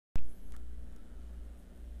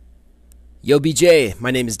Yo, BJ, my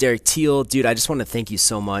name is Derek Teal. Dude, I just want to thank you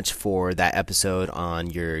so much for that episode on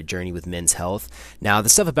your journey with men's health. Now, the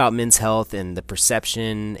stuff about men's health and the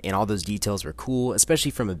perception and all those details were cool, especially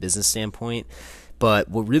from a business standpoint. But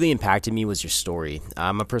what really impacted me was your story.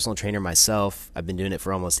 I'm a personal trainer myself. I've been doing it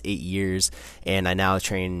for almost 8 years, and I now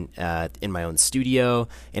train in my own studio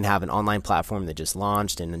and have an online platform that just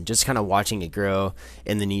launched, and just kind of watching it grow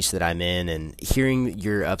in the niche that I'm in and hearing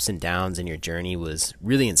your ups and downs in your journey was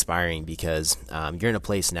really inspiring because you're in a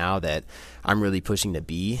place now that I'm really pushing to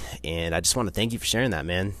be, and I just want to thank you for sharing that,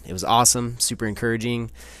 man. It was awesome, super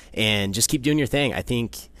encouraging, and just keep doing your thing. I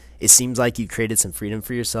think it seems like you created some freedom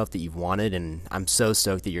for yourself that you've wanted, and I'm so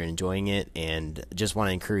stoked that you're enjoying it, and just want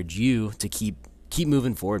to encourage you to keep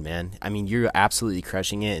moving forward, man. I mean, you're absolutely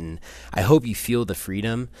crushing it, and I hope you feel the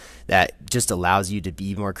freedom that just allows you to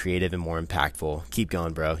be more creative and more impactful. Keep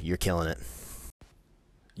going, bro. You're killing it.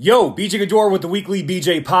 Yo, BJ Gador with the Weekly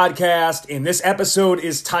BJ Podcast, and this episode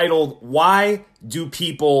is titled, Why Do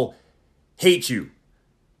People Hate You?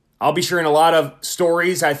 I'll be sharing a lot of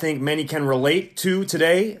stories I think many can relate to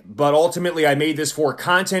today, but ultimately I made this for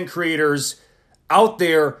content creators out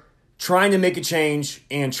there trying to make a change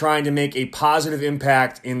and trying to make a positive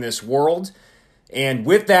impact in this world. And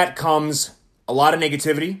with that comes a lot of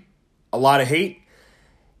negativity, a lot of hate,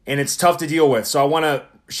 and it's tough to deal with. So I want to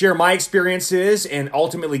share my experiences and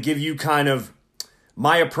ultimately give you kind of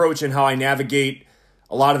my approach and how I navigate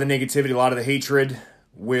a lot of the negativity, a lot of the hatred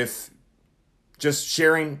with just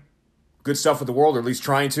sharing good stuff with the world, or at least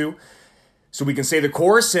trying to, so we can stay the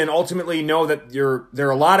course and ultimately know that there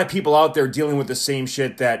are a lot of people out there dealing with the same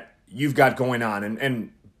shit that you've got going on.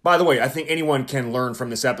 And by the way, I think anyone can learn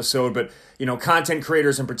from this episode, but content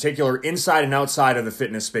creators in particular, inside and outside of the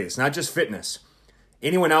fitness space, not just fitness.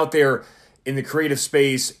 Anyone out there in the creative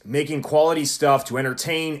space making quality stuff to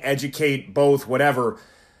entertain, educate, both, whatever,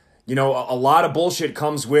 a lot of bullshit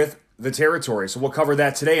comes with the territory. So we'll cover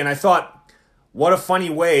that today. And I thought, what a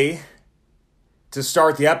funny way to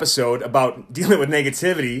start the episode about dealing with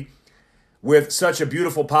negativity with such a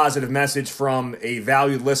beautiful positive message from a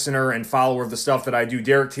valued listener and follower of the stuff that I do.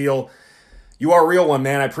 Derek Teal, you are a real one,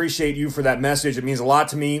 man. I appreciate you for that message. It means a lot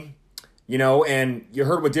to me, and you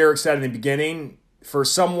heard what Derek said in the beginning. For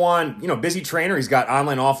someone, busy trainer, he's got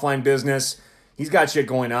online, offline business, he's got shit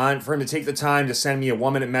going on. For him to take the time to send me a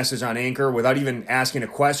 1-minute message on Anchor without even asking a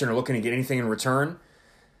question or looking to get anything in return,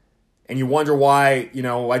 and you wonder why,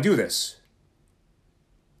 I do this.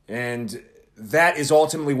 And that is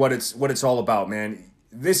ultimately what it's all about, man.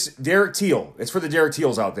 This Derek Teal, it's for the Derek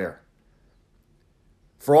Teals out there.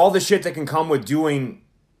 For all the shit that can come with doing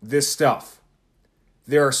this stuff.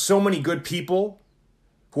 There are so many good people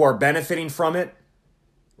who are benefiting from it,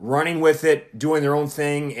 running with it, doing their own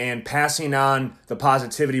thing, and passing on the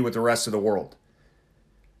positivity with the rest of the world.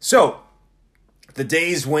 So, the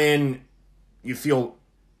days when you feel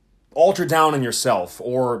ultra down on yourself,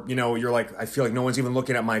 or you're like, I feel like no one's even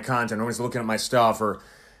looking at my content, no one's looking at my stuff, or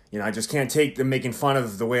I just can't take them making fun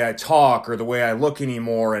of the way I talk or the way I look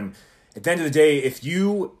anymore. And at the end of the day, if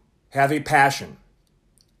you have a passion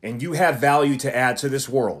and you have value to add to this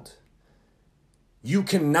world, you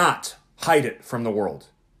cannot hide it from the world,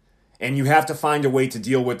 and you have to find a way to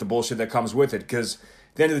deal with the bullshit that comes with it. Because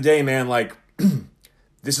at the end of the day, man, like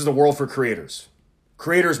this is a world for creators.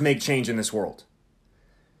 Creators make change in this world.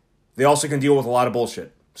 They also can deal with a lot of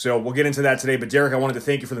bullshit. So we'll get into that today. But Derek, I wanted to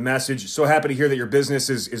thank you for the message. So happy to hear that your business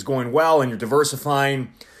is going well and you're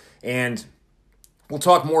diversifying. And we'll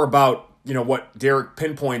talk more about, what Derek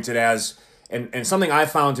pinpointed as, and something I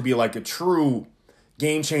found to be like a true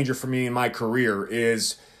game changer for me in my career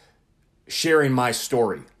is sharing my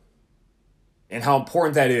story and how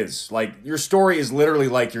important that is. Like, your story is literally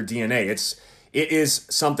like your DNA. It is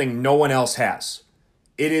something no one else has.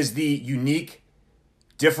 It is the unique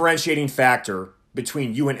differentiating factor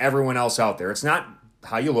between you and everyone else out there. It's not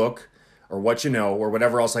how you look or what you know or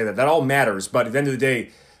whatever else like that. That all matters. But at the end of the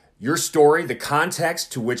day, your story, the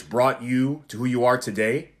context to which brought you to who you are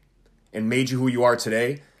today and made you who you are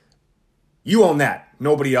today, you own that.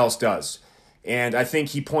 Nobody else does. And I think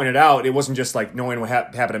he pointed out, it wasn't just like knowing what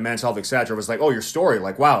happened to men's health, etc. It was like, oh, your story.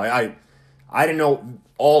 Like, wow, I didn't know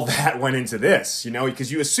all that went into this,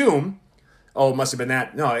 because you assume, oh, it must have been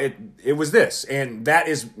that. No, it was this. And that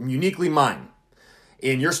is uniquely mine.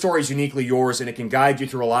 And your story is uniquely yours, and it can guide you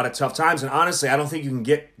through a lot of tough times. And honestly, I don't think you can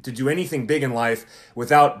get to do anything big in life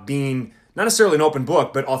without being, not necessarily an open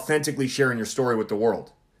book, but authentically sharing your story with the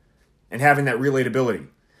world and having that relatability.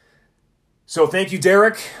 So thank you,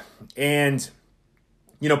 Derek. And,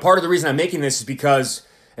 part of the reason I'm making this is because,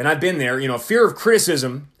 and I've been there, fear of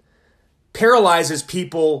criticism paralyzes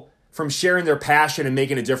people from sharing their passion and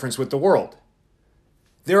making a difference with the world.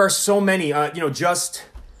 There are so many,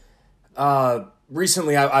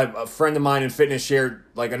 recently, a friend of mine in fitness shared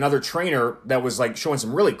like another trainer that was like showing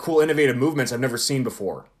some really cool, innovative movements I've never seen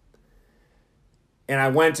before. And I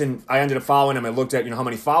went and I ended up following him. I looked at, how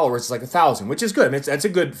many followers. It's like 1,000, which is good. I mean, that's a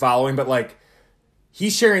good following, but like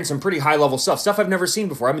he's sharing some pretty high level stuff I've never seen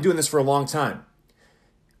before. I've been doing this for a long time.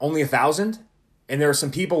 Only 1,000? And there are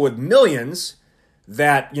some people with millions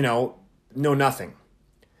that, know nothing.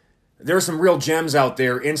 There are some real gems out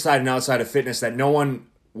there inside and outside of fitness that no one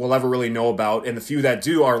will ever really know about. And the few that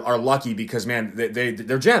do are lucky because, man,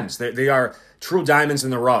 they're gems. They are true diamonds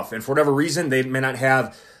in the rough. And for whatever reason, they may not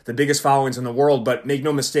have the biggest followings in the world, but make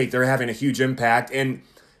no mistake, they're having a huge impact. And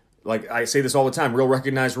like I say this all the time, real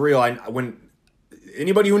recognize real. When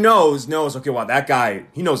anybody who knows, okay, wow, that guy,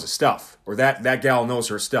 he knows his stuff. Or that gal knows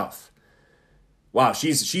her stuff. Wow,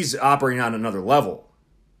 she's operating on another level.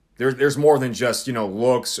 There's more than just,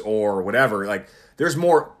 looks or whatever. Like, there's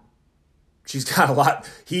more. She's got a lot.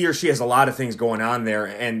 He or she has a lot of things going on there,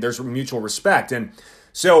 and there's mutual respect. And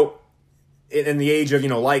so, in the age of,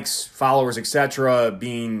 likes, followers, etc.,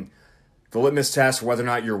 being the litmus test for whether or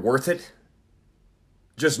not you're worth it,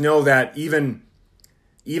 just know that even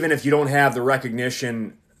if you don't have the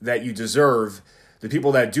recognition that you deserve, the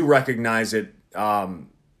people that do recognize it,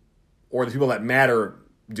 or the people that matter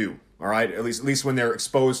do. All right, at least when they're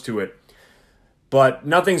exposed to it. But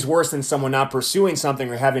nothing's worse than someone not pursuing something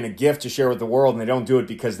or having a gift to share with the world, and they don't do it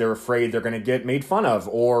because they're afraid they're going to get made fun of.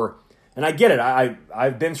 And I get it.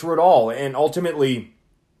 I've been through it all. And ultimately,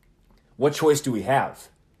 what choice do we have?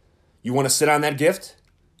 You want to sit on that gift?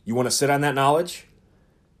 You want to sit on that knowledge?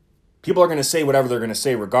 People are going to say whatever they're going to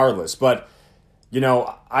say regardless. But,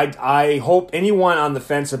 I hope anyone on the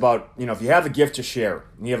fence about, if you have a gift to share,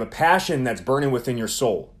 and you have a passion that's burning within your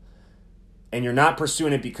soul, and you're not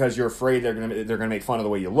pursuing it because you're afraid they're gonna make fun of the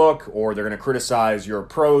way you look, or they're gonna criticize your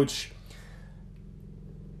approach,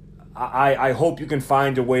 I hope you can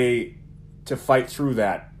find a way to fight through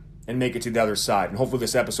that and make it to the other side. And hopefully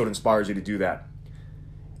this episode inspires you to do that.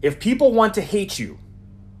 If people want to hate you,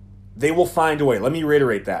 they will find a way. Let me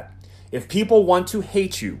reiterate that. If people want to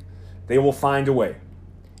hate you, they will find a way.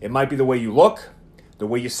 It might be the way you look, the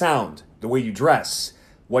way you sound, the way you dress,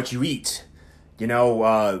 what you eat,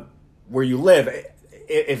 where you live.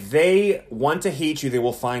 If they want to hate you, they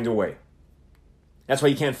will find a way. That's why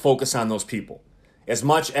you can't focus on those people. As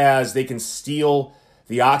much as they can steal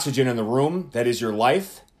the oxygen in the room that is your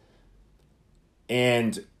life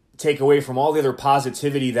and take away from all the other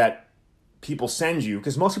positivity that people send you,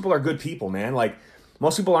 because most people are good people, man. Like,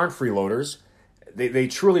 most people aren't freeloaders. They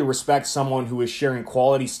truly respect someone who is sharing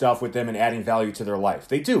quality stuff with them and adding value to their life.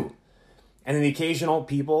 They do. And then the occasional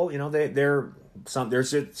people,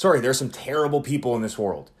 there's some terrible people in this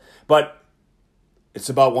world. But it's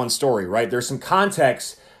about one story, right? There's some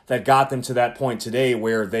context that got them to that point today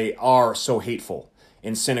where they are so hateful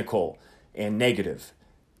and cynical and negative.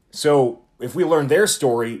 So if we learn their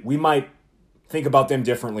story, we might think about them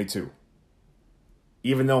differently too.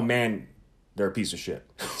 Even though, man, they're a piece of shit.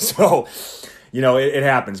 So, it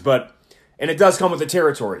happens. And it does come with the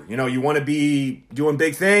territory. You want to be doing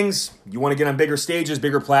big things. You want to get on bigger stages,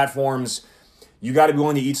 bigger platforms. You got to be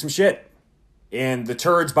willing to eat some shit. And the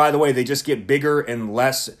turds, by the way, they just get bigger and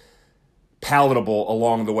less palatable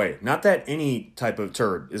along the way. Not that any type of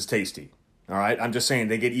turd is tasty. All right? I'm just saying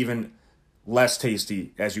they get even less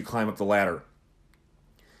tasty as you climb up the ladder.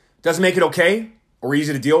 Doesn't make it okay or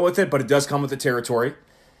easy to deal with it, but it does come with the territory.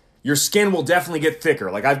 Your skin will definitely get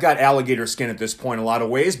thicker. Like, I've got alligator skin at this point in a lot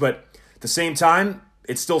of ways, but at the same time,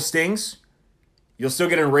 it still stings. You'll still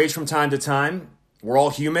get enraged from time to time. We're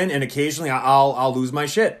all human, and occasionally I'll lose my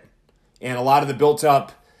shit. And a lot of the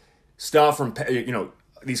built-up stuff from,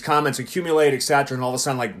 these comments accumulate, etc., and all of a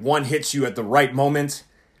sudden, like, one hits you at the right moment,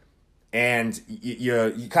 and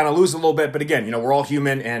you kind of lose a little bit. But again, we're all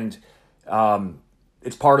human, and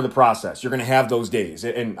it's part of the process. You're going to have those days.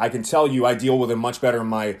 And I can tell you I deal with them much better in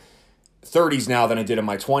my 30s now than I did in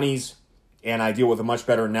my 20s. And I deal with it much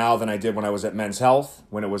better now than I did when I was at Men's Health,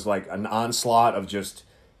 when it was like an onslaught of just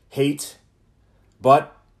hate.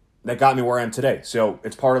 But that got me where I am today. So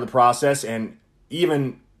it's part of the process. And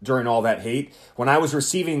even during all that hate, when I was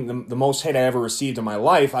receiving the most hate I ever received in my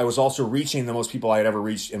life, I was also reaching the most people I had ever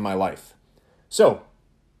reached in my life. So,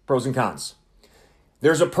 pros and cons.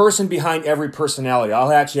 There's a person behind every personality.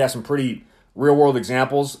 I'll actually have some pretty real-world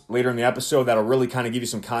examples later in the episode that'll really kind of give you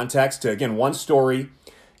some context to, again, one story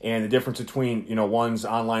and the difference between, one's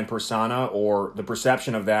online persona or the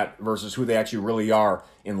perception of that versus who they actually really are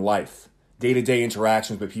in life. Day-to-day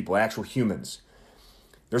interactions with people, actual humans.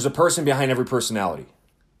 There's a person behind every personality.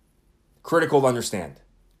 critical to understand.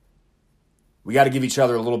 We got to give each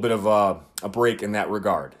other a little bit of a break in that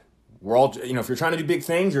regard. We're all, if you're trying to do big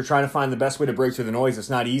things, you're trying to find the best way to break through the noise. It's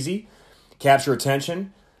not easy. Capture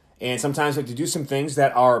attention. And sometimes we have to do some things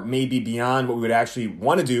that are maybe beyond what we would actually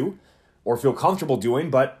want to do or feel comfortable doing.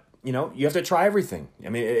 But, you have to try everything. I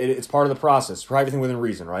mean, it's part of the process. Try everything within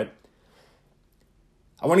reason, right?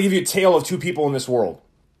 I want to give you a tale of two people in this world.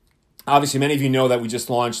 Obviously, many of you know that we just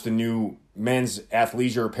launched the new men's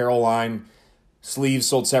athleisure apparel line, sleeves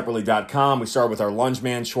sold separately.com. We started with our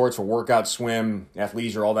Lungeman shorts for workout, swim,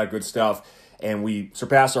 athleisure, all that good stuff. And we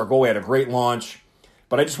surpassed our goal. We had a great launch.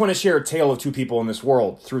 But I just want to share a tale of two people in this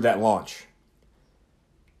world through that launch.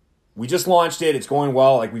 We just launched it. It's going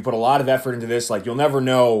well. Like, we put a lot of effort into this. Like, you'll never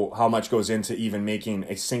know how much goes into even making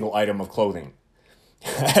a single item of clothing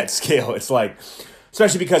at scale. It's like,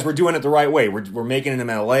 especially because we're doing it the right way. We're making it in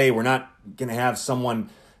LA. We're not going to have some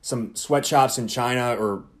sweatshops in China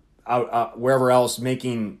or out wherever else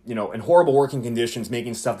making, in horrible working conditions,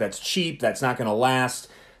 making stuff that's cheap, that's not going to last.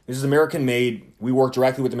 This is American made. We work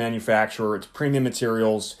directly with the manufacturer. It's premium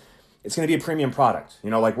materials. It's going to be a premium product.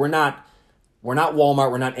 We're not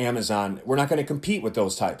Walmart. We're not Amazon. We're not going to compete with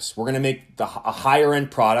those types. We're going to make a higher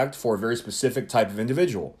end product for a very specific type of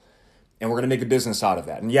individual. And we're going to make a business out of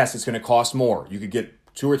that. And yes, it's going to cost more. You could get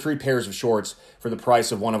 2 or 3 pairs of shorts for the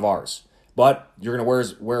price of one of ours. But you're going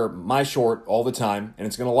to wear my short all the time, and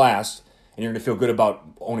it's going to last, and you're going to feel good about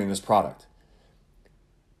owning this product.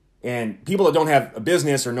 And people that don't have a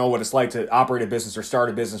business or know what it's like to operate a business or start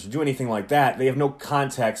a business or do anything like that, they have no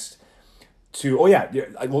context to, it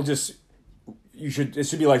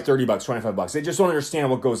should be like $30, $25. They just don't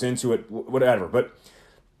understand what goes into it, whatever. But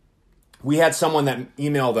we had someone that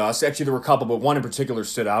emailed us. Actually, there were a couple, but one in particular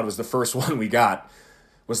stood out. It was the first one we got.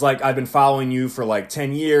 Was like, I've been following you for like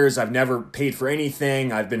 10 years. I've never paid for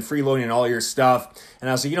anything. I've been freeloading all your stuff. And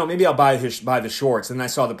I was like, maybe I'll buy the shorts. And then I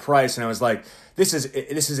saw the price and I was like, this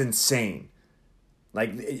is insane.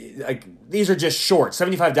 Like these are just shorts.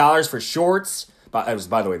 $75 for shorts. But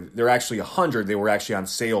by the way, they're actually $100. They were actually on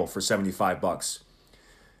sale for $75.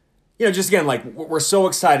 Just again, like, we're so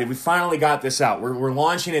excited. We finally got this out. We're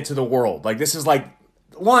launching it to the world. Like, this is like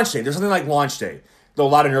launch day. There's something like launch day. Though a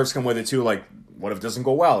lot of nerves come with it too, like, what if it doesn't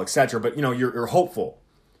go well, etc. But, you're hopeful.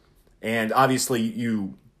 And obviously,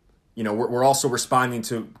 we're also responding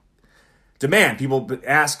to demand. People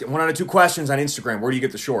ask 1 out of 2 questions on Instagram, where do you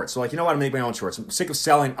get the shorts? So, like, I'm make my own shorts. I'm sick of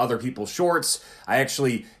selling other people's shorts. I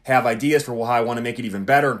actually have ideas for how I want to make it even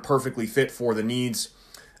better and perfectly fit for the needs,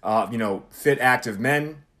 fit active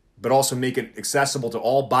men, but also make it accessible to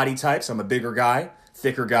all body types. I'm a bigger guy,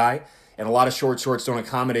 thicker guy, and a lot of shorts don't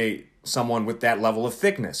accommodate someone with that level of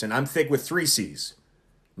thickness. And I'm thick with 3 C's,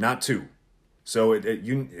 not 2. So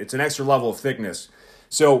it's an extra level of thickness.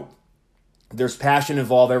 So there's passion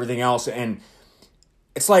involved, everything else. And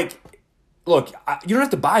it's like, look, you don't have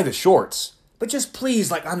to buy the shorts, but just please,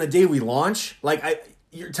 like, on the day we launch, like,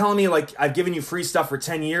 you're telling me, like, I've given you free stuff for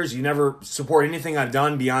 10 years. You never support anything I've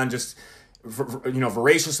done beyond just,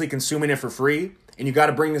 voraciously consuming it for free. And you got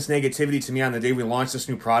to bring this negativity to me on the day we launch this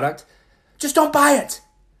new product. Just don't buy it.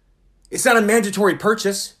 It's not a mandatory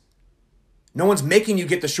purchase. No one's making you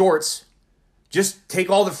get the shorts. Just take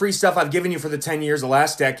all the free stuff I've given you for the 10 years, the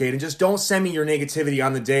last decade, and just don't send me your negativity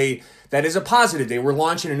on the day that is a positive day. We're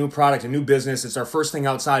launching a new product, a new business. It's our first thing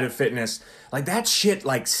outside of fitness. Like, that shit,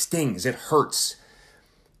 like, stings. It hurts.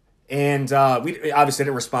 And we obviously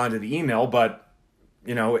didn't respond to the email, but,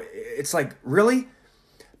 it's like, really?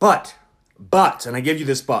 But, and I give you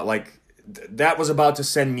this but, like, that was about to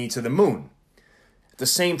send me to the moon. At the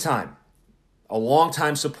same time, a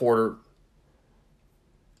longtime supporter,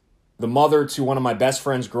 the mother to one of my best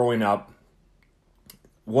friends growing up,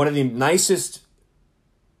 one of the nicest,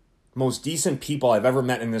 most decent people I've ever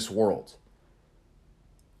met in this world.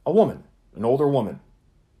 A woman, an older woman,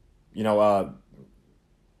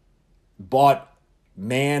 bought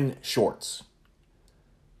man shorts.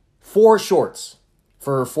 4 shorts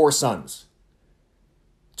for her 4 sons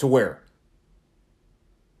to wear.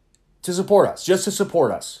 To support us, just to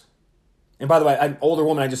support us. And by the way, an older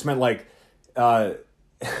woman, I just meant like,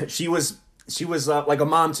 she was like a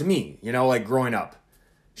mom to me, like growing up.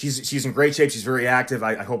 She's in great shape. She's very active.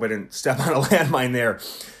 I hope I didn't step on a landmine there.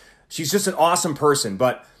 She's just an awesome person.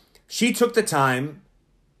 But she took the time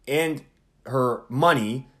and her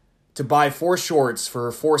money to buy 4 shorts for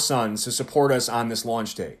her 4 sons to support us on this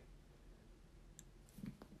launch day.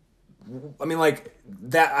 I mean, like,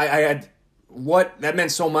 that, that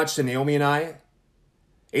meant so much to Naomi and I.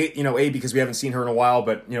 Because we haven't seen her in a while,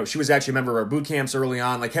 but, she was actually a member of our boot camps early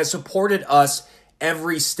on, like, has supported us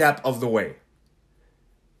every step of the way.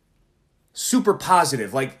 super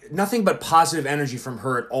positive, like nothing but positive energy from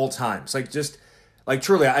her at all times. Like just like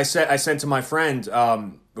truly, I said to my friend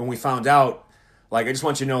when we found out, like I just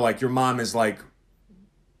want you to know, like your mom is like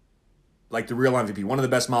the real MVP, one of the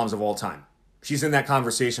best moms of all time. She's in that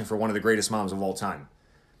conversation for one of the greatest moms of all time.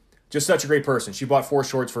 Just such a great person. She bought 4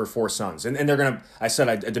 shorts for her 4 sons. And they're going to, I said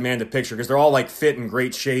I demand a picture because they're all like fit in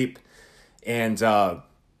great shape. And,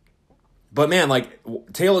 but man, like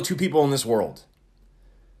tale of two people in this world.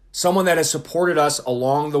 Someone that has supported us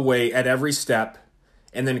along the way at every step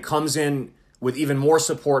and then comes in with even more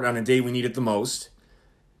support on a day we need it the most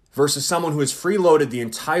versus someone who has freeloaded the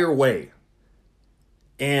entire way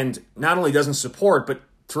and not only doesn't support, but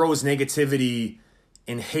throws negativity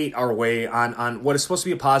and hate our way on what is supposed to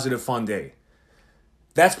be a positive, fun day.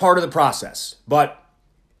 That's part of the process. But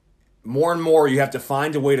more and more, you have to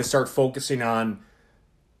find a way to start focusing on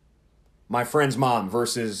my friend's mom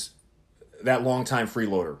versus that longtime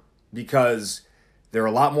freeloader. Because there are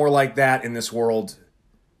a lot more like that in this world.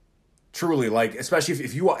 Truly, like, especially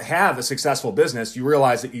if you have a successful business, you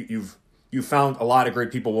realize that you've found a lot of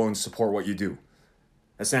great people willing to support what you do,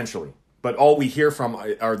 essentially. But all we hear from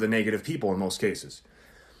are the negative people in most cases.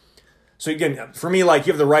 So again, for me, like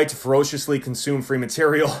you have the right to ferociously consume free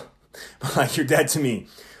material, but like you're dead to me.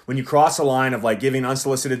 When you cross a line of like giving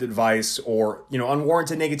unsolicited advice or,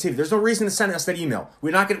 unwarranted negativity, there's no reason to send us that email.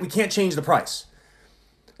 We can't change the price.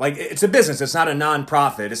 Like it's a business. It's not a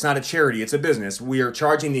nonprofit. It's not a charity. It's a business. We are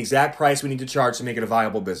charging the exact price we need to charge to make it a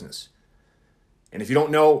viable business. And if you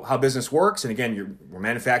don't know how business works, and again, we're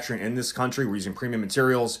manufacturing in this country, we're using premium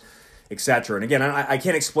materials, etc. And again, I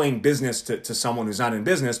can't explain business to someone who's not in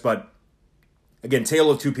business, but again, tale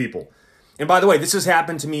of two people. And by the way, this has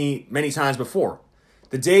happened to me many times before.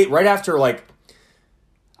 The day right after, like,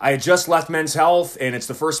 I had just left Men's Health, and it's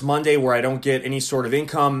the first Monday where I don't get any sort of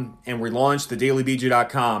income, and we launched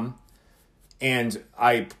thedailybj.com. And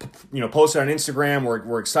I, posted on Instagram.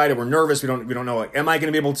 We're excited. We're nervous. We don't know. Like, am I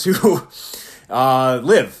going to be able to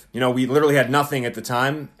live? We literally had nothing at the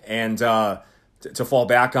time, and to fall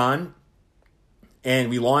back on. And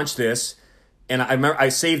we launched this. And I remember I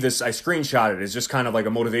saved this, I screenshotted it. It's just kind of like a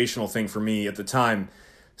motivational thing for me at the time.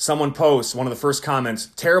 Someone posts, one of the first comments,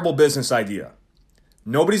 terrible business idea.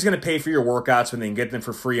 Nobody's going to pay for your workouts when they can get them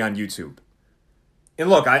for free on YouTube. And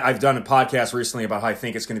look, I've done a podcast recently about how I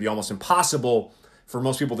think it's going to be almost impossible for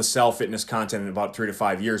most people to sell fitness content in about 3 to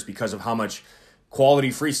 5 years because of how much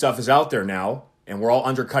quality free stuff is out there now. And we're all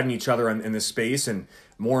undercutting each other in this space. And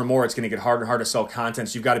more it's going to get harder and harder to sell content.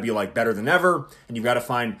 So you've got to be like better than ever. And you've got to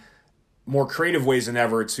find more creative ways than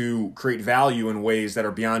ever to create value in ways that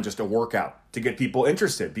are beyond just a workout to get people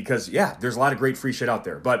interested. Because, yeah, there's a lot of great free shit out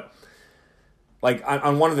there. But, like,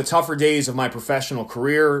 on one of the tougher days of my professional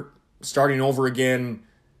career, starting over again,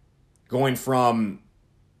 going from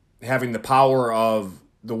having the power of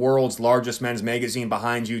the world's largest men's magazine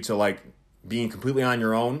behind you to, like, being completely on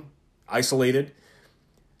your own, isolated,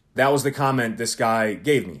 that was the comment this guy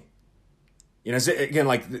gave me. Again,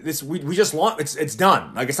 like this, we just launched. It's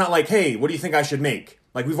done. Like, it's not like, hey, what do you think I should make?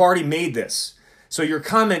 Like, we've already made this. So your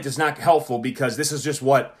comment is not helpful because this is just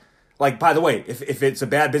what, like, by the way, if it's a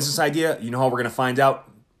bad business idea, you know how we're going to find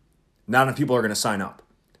out? Not enough people are going to sign up.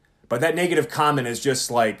 But that negative comment is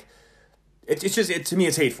just like, to me,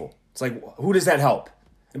 it's hateful. It's like, who does that help?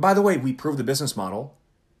 And by the way, we proved the business model.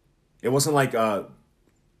 It wasn't like an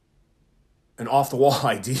off-the-wall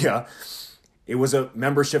idea. It was a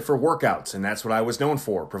membership for workouts, and that's what I was known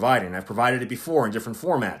for, providing. I've provided it before in different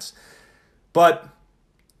formats. But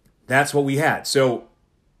that's what we had. So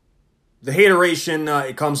the hateration,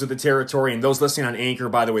 it comes with the territory. And those listening on Anchor,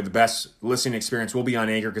 by the way, the best listening experience will be on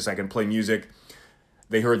Anchor because I can play music.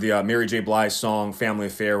 They heard the Mary J. Blige song, Family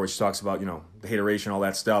Affair, which talks about, the hateration, all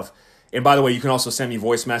that stuff. And by the way, you can also send me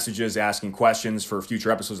voice messages asking questions for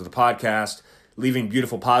future episodes of the podcast, leaving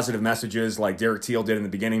beautiful positive messages like Derek Teal did in the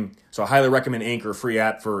beginning. So I highly recommend Anchor, free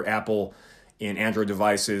app for Apple and Android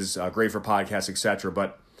devices, great for podcasts, etc.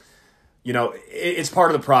 But, it's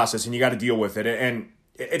part of the process and you got to deal with it. And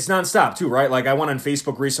it's nonstop too, right? Like I went on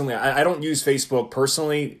Facebook recently. I don't use Facebook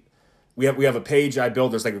personally. We have a page I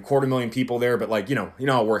built. There's like 250,000 people there, but like, you know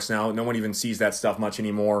how it works now. No one even sees that stuff much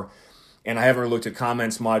anymore. And I haven't really looked at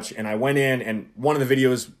comments much. And I went in and one of the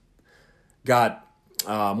videos got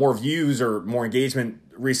more views or more engagement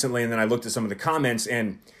recently. And then I looked at some of the comments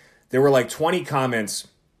and there were like 20 comments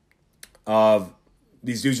of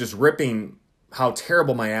these dudes just ripping how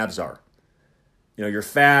terrible my abs are. You're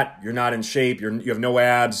fat, you're not in shape, you have no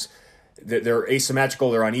abs, they're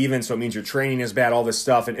asymmetrical, they're uneven, so it means your training is bad, all this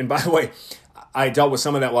stuff. And by the way, I dealt with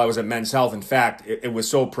some of that while I was at Men's Health. In fact, it was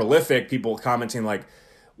so prolific, people commenting like,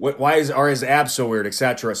 why are his abs so weird,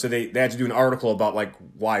 etc. So they had to do an article about like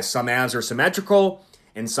why some abs are symmetrical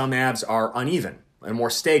and some abs are uneven and more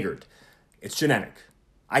staggered. It's genetic.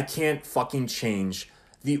 I can't fucking change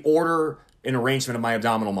the order and arrangement of my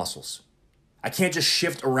abdominal muscles. I can't just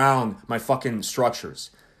shift around my fucking structures.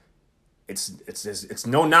 It's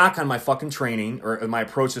no knock on my fucking training or my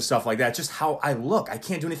approach to stuff like that. It's just how I look. I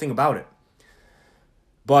can't do anything about it.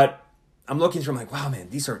 But I'm looking through, I'm like, wow, man,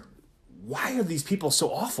 why are these people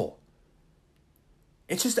so awful?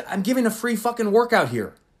 It's just, I'm giving a free fucking workout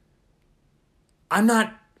here. I'm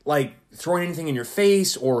not like throwing anything in your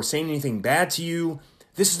face or saying anything bad to you.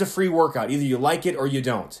 This is a free workout. Either you like it or you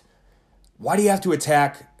don't. Why do you have to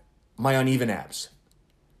attack my uneven abs?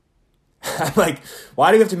 I'm like,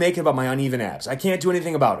 why do you have to make it about my uneven abs? I can't do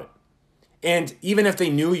anything about it. And even if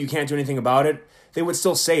they knew you can't do anything about it, they would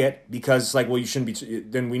still say it because like, well, you shouldn't be,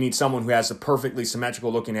 then we need someone who has a perfectly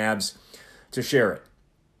symmetrical looking abs to share it.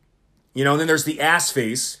 You know, and then there's the ass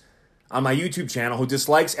face on my YouTube channel who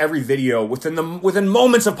dislikes every video within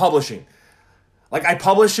moments of publishing. Like I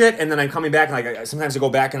publish it and then I'm coming back and like sometimes I go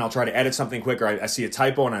back and I'll try to edit something quick or I see a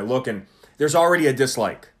typo and I look and there's already a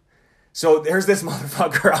dislike. So there's this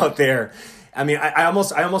motherfucker out there. I mean, I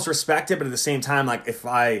almost respect it, but at the same time, like if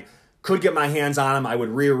I could get my hands on him, I would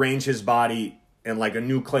rearrange his body in like a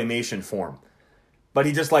new claymation form. But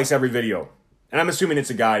he dislikes every video. And I'm assuming it's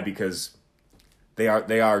a guy because they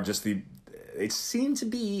are just they seem to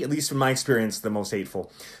be, at least from my experience, the most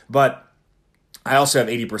hateful. But I also have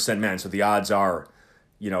 80% men, so the odds are,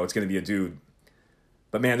 you know, it's going to be a dude.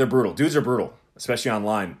 But man, they're brutal. Dudes are brutal, especially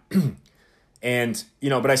online. And,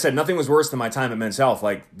 you know, but I said nothing was worse than my time at Men's Health.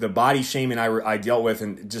 Like the body shaming I dealt with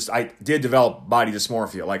and just I did develop body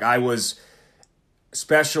dysmorphia. Like I was,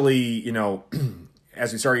 especially, you know,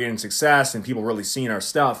 as we started getting success and people really seeing our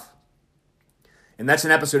stuff. And that's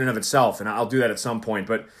an episode in of itself, and I'll do that at some point.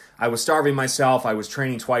 But I was starving myself. I was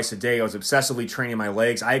training twice a day. I was obsessively training my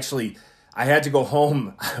legs. I had to go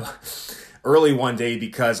home early one day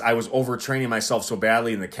because I was overtraining myself so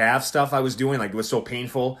badly in the calf stuff I was doing. Like it was so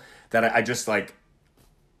painful that I just like,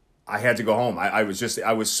 I had to go home. I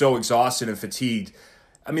was so exhausted and fatigued.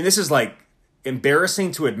 I mean, this is like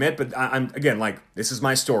embarrassing to admit, but I'm again, like, this is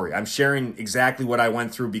my story. I'm sharing exactly what I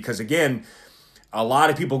went through because again, a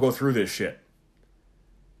lot of people go through this shit.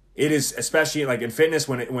 It is, especially like in fitness,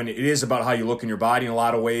 when it is about how you look in your body in a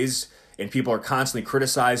lot of ways, and people are constantly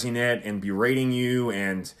criticizing it and berating you,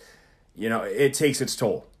 and you know, it takes its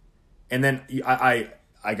toll. And then I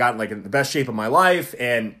got like in the best shape of my life,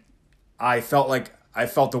 and I felt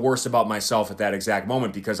the worst about myself at that exact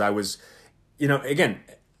moment because I was, you know, again,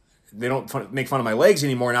 they don't make fun of my legs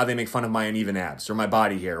anymore. Now they make fun of my uneven abs or my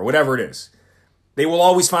body hair or whatever it is. They will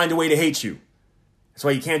always find a way to hate you. That's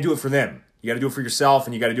why you can't do it for them. You got to do it for yourself,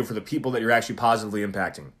 and you got to do it for the people that you're actually positively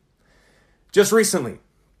impacting. Just recently,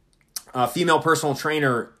 a female personal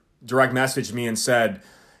trainer direct messaged me and said,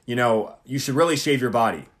 you know, you should really shave your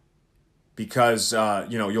body. Because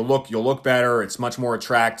you know, you'll look better. It's much more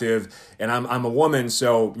attractive, and I'm a woman,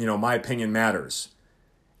 so you know my opinion matters.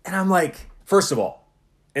 And I'm like, first of all,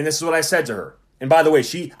 and this is what I said to her. And by the way,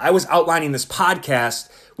 I was outlining this podcast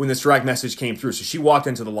when this direct message came through. So she walked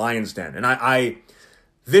into the lion's den, and I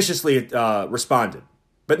viciously responded,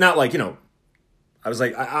 but not like, you know, I was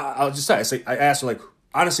like, I'll just say, I asked her like,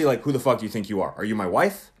 honestly, like, who the fuck do you think you are? Are you my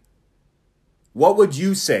wife? What would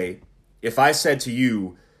you say if I said to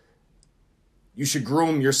you, you should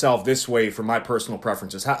groom yourself this way for my personal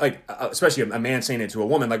preferences? How, like, especially a man saying it to a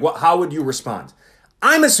woman, like, how would you respond?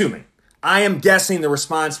 I am guessing the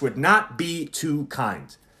response would not be too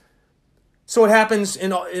kind. So it happens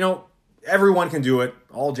in, you know, everyone can do it.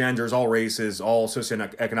 All genders, all races, all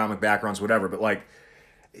socioeconomic backgrounds, whatever. But like,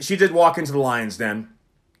 she did walk into the lion's den.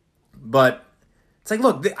 But it's like,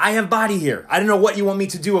 look, I have body here. I don't know what you want me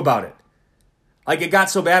to do about it. Like, it got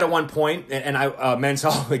so bad at one point, and Men's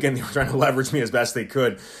Health, again, they were trying to leverage me as best they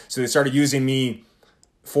could. So they started using me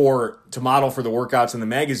to model for the workouts in the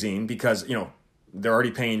magazine because, you know, they're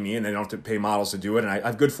already paying me and they don't have to pay models to do it. And I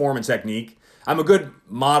have good form and technique. I'm a good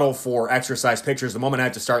model for exercise pictures. The moment I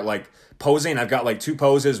have to start like posing, I've got like two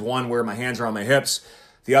poses, one where my hands are on my hips,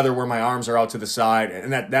 the other where my arms are out to the side,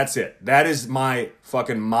 and that's it. That is my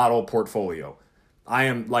fucking model portfolio.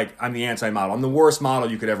 I'm the anti-model. I'm the worst model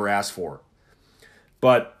you could ever ask for.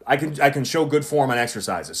 But I can show good form on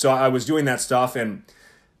exercises. So I was doing that stuff, and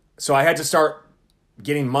so I had to start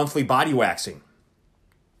getting monthly body waxing.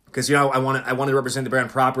 Because, you know, I want to represent the brand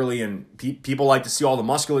properly, and people like to see all the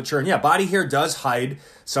musculature. And yeah, body hair does hide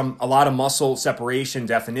a lot of muscle separation,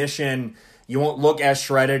 definition. You won't look as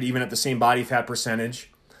shredded even at the same body fat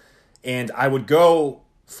percentage. And I would go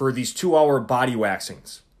for these 2-hour body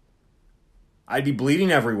waxings. I'd be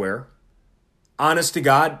bleeding everywhere. Honest to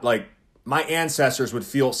God, like, my ancestors would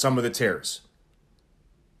feel some of the tears.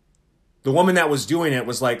 The woman that was doing it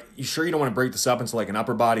was like, you sure you don't want to break this up into like an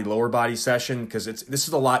upper body, lower body session? Because this is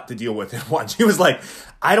a lot to deal with at once. She was like,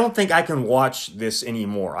 I don't think I can watch this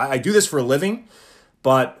anymore. I do this for a living,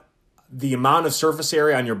 but the amount of surface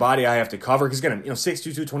area on your body I have to cover, because again, 6'2",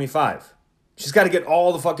 225. She's got to get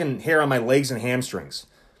all the fucking hair on my legs and hamstrings.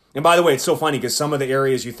 And by the way, it's so funny because some of the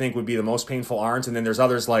areas you think would be the most painful aren't, and then there's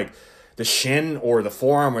others like the shin or the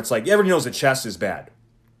forearm where it's like, everybody knows the chest is bad.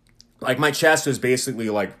 Like my chest was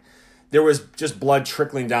basically like, there was just blood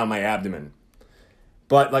trickling down my abdomen.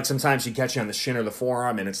 But like sometimes you catch you on the shin or the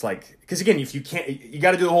forearm and it's like, because again, if you can't, you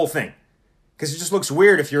got to do the whole thing. Because it just looks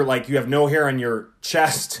weird if you're like, you have no hair on your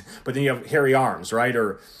chest, but then you have hairy arms, right?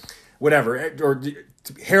 Or whatever. Or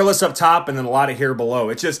hairless up top and then a lot of hair below.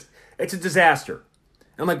 It's a disaster.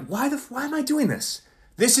 And I'm like, why am I doing this?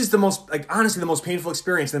 This is the most, like honestly, the most painful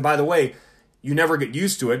experience. And by the way, you never get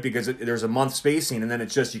used to it because there's a month spacing and then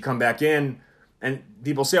it's just, you come back in. And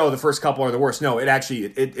people say, oh, the first couple are the worst. No,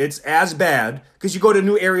 it's as bad because you go to a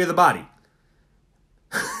new area of the body.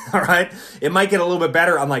 All right? It might get a little bit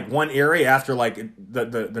better on like one area after like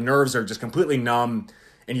the nerves are just completely numb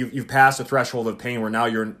and you've passed the threshold of pain where now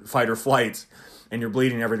you're in fight or flight and you're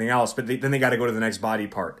bleeding and everything else. But then they got to go to the next body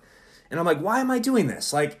part. And I'm like, why am I doing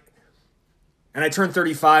this? Like, and I turned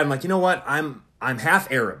 35. I'm like, you know what? I'm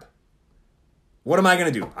half Arab. What am I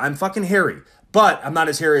going to do? I'm fucking hairy. But I'm not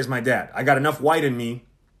as hairy as my dad. I got enough white in me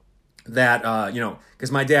that, because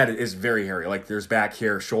my dad is very hairy. Like there's back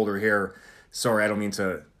hair, shoulder hair. Sorry, I don't mean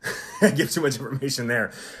to give too much information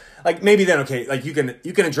there. Like maybe then, okay, like you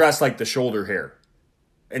can address like the shoulder hair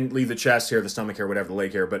and leave the chest hair, the stomach hair, whatever, the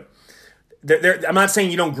leg hair. But I'm not saying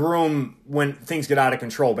you don't groom when things get out of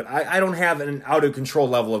control. But I don't have an out of control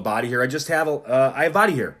level of body hair. I just have, I have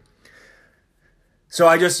body hair. So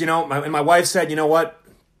I just, and my wife said, you know what?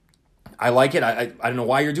 I like it. I don't know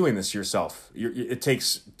why you're doing this to yourself. It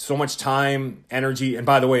takes so much time, energy. And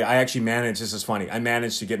by the way, I actually managed, this is funny, I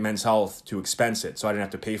managed to get Men's Health to expense it so I didn't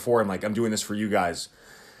have to pay for it. I'm doing this for you guys.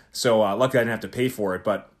 So luckily I didn't have to pay for it,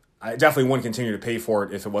 but I definitely wouldn't continue to pay for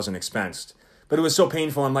it if it wasn't expensed. But it was so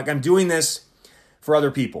painful. I'm like, I'm doing this for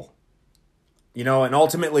other people. And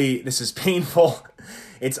ultimately this is painful.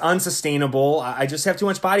 It's unsustainable. I just have too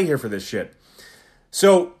much body hair for this shit.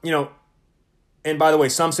 So, and by the way,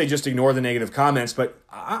 some say just ignore the negative comments, but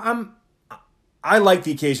I like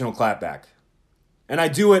the occasional clapback. And I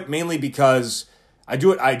do it mainly because I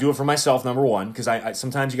do it for myself, number one, because I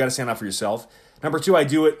sometimes you got to stand up for yourself. Number two, I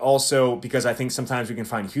do it also because I think sometimes we can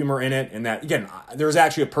find humor in it. And that, again, there's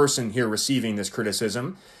actually a person here receiving this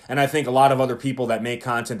criticism. And I think a lot of other people that make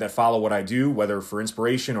content that follow what I do, whether for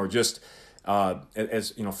inspiration or just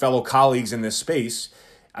as fellow colleagues in this space,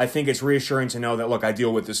 I think it's reassuring to know that, look, I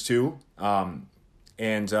deal with this too.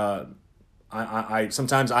 And I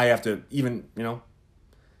sometimes I have to even,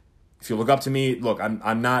 if you look up to me, look,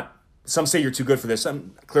 I'm not, some say you're too good for this.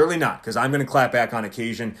 I'm clearly not, because I'm going to clap back on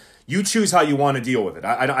occasion. You choose how you want to deal with it.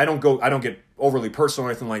 I don't get overly personal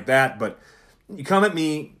or anything like that, but you come at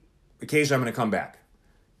me, occasionally I'm going to come back.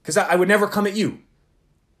 Because I would never come at you.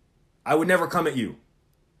 I've never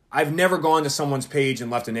gone to someone's page and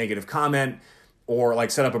left a negative comment or like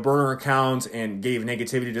set up a burner account and gave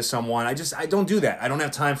negativity to someone. I don't do that. I don't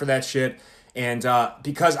have time for that shit. And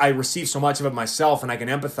because I receive so much of it myself and I can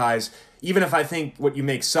empathize, even if I think what you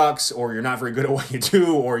make sucks or you're not very good at what you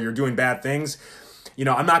do or you're doing bad things,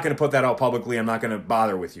 I'm not going to put that out publicly. I'm not going to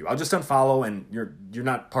bother with you. I'll just unfollow and you're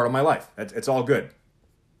not part of my life. It's all good.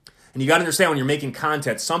 And you got to understand when you're making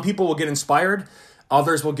content, some people will get inspired,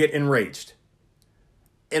 others will get enraged.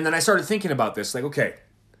 And then I started thinking about this, like, okay,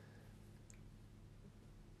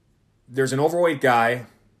 there's an overweight guy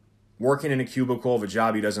working in a cubicle of a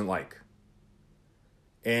job he doesn't like.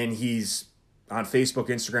 And he's on Facebook,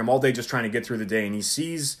 Instagram all day just trying to get through the day. And he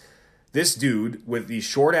sees this dude with these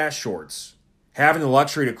short-ass shorts having the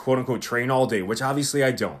luxury to quote-unquote train all day, which obviously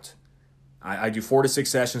I don't. I do 4 to 6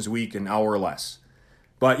 sessions a week, an hour or less.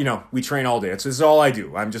 But, we train all day. This is all I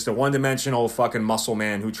do. I'm just a one-dimensional fucking muscle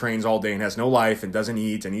man who trains all day and has no life and doesn't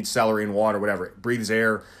eat and eats celery and water, whatever. Breathes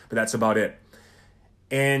air, but that's about it.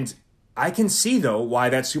 And I can see, though, why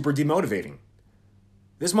that's super demotivating.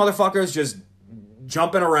 This motherfucker is just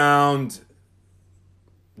jumping around,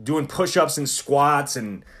 doing push-ups and squats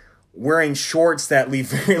and wearing shorts that leave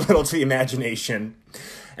very little to the imagination.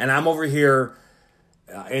 And I'm over here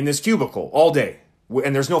in this cubicle all day,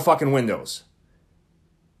 and there's no fucking windows.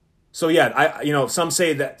 So yeah, some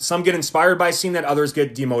say that some get inspired by seeing that, others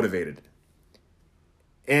get demotivated.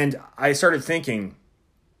 And I started thinking,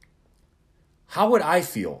 how would I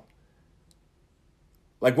feel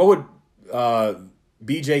Like, what would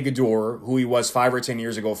BJ Gaddour, who he was 5 or 10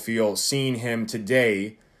 years ago, feel seeing him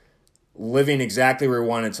today living exactly where he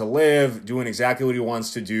wanted to live, doing exactly what he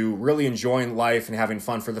wants to do, really enjoying life and having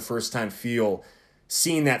fun for the first time, feel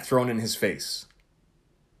seeing that thrown in his face?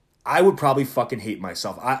 I would probably fucking hate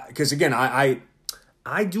myself. Because again,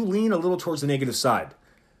 I do lean a little towards the negative side.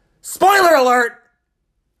 Spoiler alert!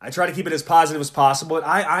 I try to keep it as positive as possible.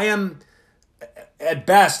 I am, at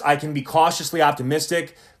best, I can be cautiously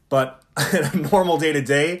optimistic, but in a normal day to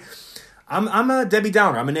day, I'm a Debbie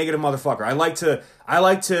Downer. I'm a negative motherfucker. I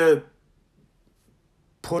like to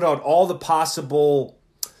put out all the possible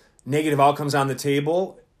negative outcomes on the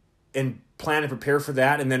table and plan and prepare for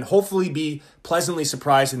that, and then hopefully be pleasantly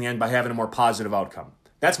surprised in the end by having a more positive outcome.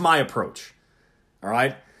 That's my approach. All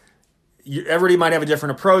right? Everybody might have a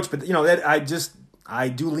different approach, but I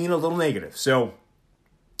do lean a little negative. So,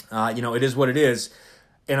 it is what it is.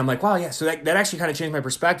 And I'm like, wow, yeah. So that actually kind of changed my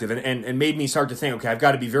perspective and made me start to think, okay, I've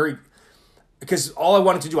got to be because all I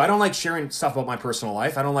wanted to do, I don't like sharing stuff about my personal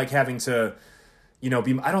life. I don't like having to, I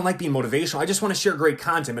don't like being motivational. I just want to share great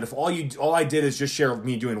content. But if all I did is just share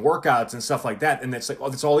me doing workouts and stuff like that, and that's like,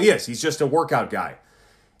 that's all he is. He's just a workout guy.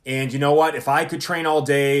 And you know what? If I could train all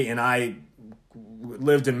day and I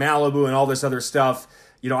lived in Malibu and all this other stuff,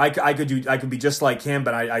 I could be just like him,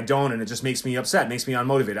 but I don't, and it just makes me upset, makes me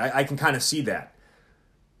unmotivated. I can kind of see that.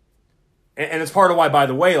 And it's part of why, by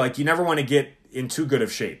the way, like, you never want to get in too good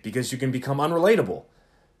of shape because you can become unrelatable.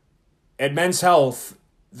 At Men's Health,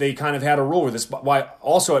 they kind of had a rule with this. Why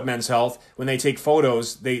also at Men's Health, when they take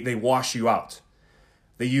photos, they wash you out.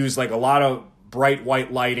 They use like a lot of bright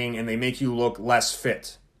white lighting and they make you look less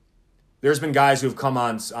fit. There's been guys who have come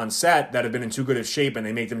on set that have been in too good of shape and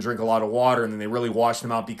they make them drink a lot of water and then they really wash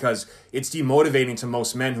them out because it's demotivating to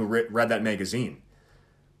most men who read that magazine.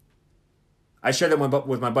 I shared that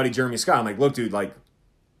with my buddy Jeremy Scott. I'm like, look, dude, like,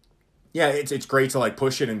 yeah, it's great to like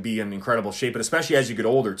push it and be in incredible shape, but especially as you get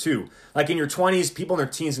older too. Like in your 20s, people in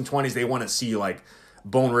their teens and 20s, they want to see like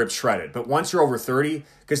bone ripped shredded. But once you're over 30,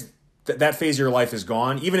 because that phase of your life is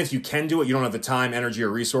gone, even if you can do it, you don't have the time, energy, or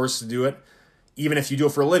resources to do it. Even if you do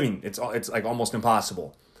it for a living, it's like almost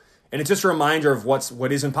impossible. And it's just a reminder of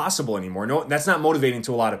what isn't possible anymore. No, that's not motivating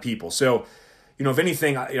to a lot of people. So, if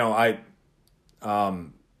anything, I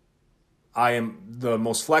am the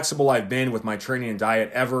most flexible I've been with my training and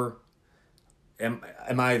diet ever. Am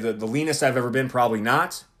I the leanest I've ever been? Probably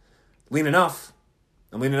not. Lean enough.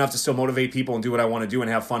 I'm lean enough to still motivate people and do what I want to do and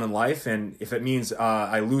have fun in life. And if it means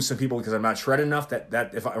I lose some people because I'm not shredded enough,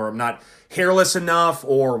 or I'm not hairless enough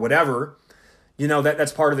or whatever,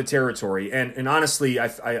 that's part of the territory. And honestly, I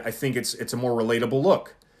think it's a more relatable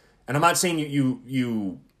look. And I'm not saying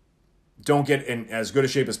you don't get in as good a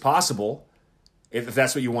shape as possible if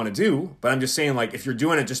that's what you want to do. But I'm just saying, like, if you're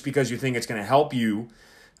doing it just because you think it's going to help you,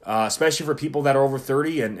 especially for people that are over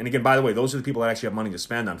 30. And again, by the way, those are the people that actually have money to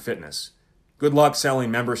spend on fitness. Good luck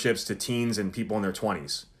selling memberships to teens and people in their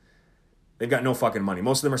 20s. They've got no fucking money.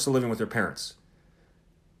 Most of them are still living with their parents.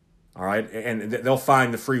 All right? And they'll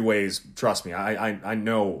find the free ways. Trust me, I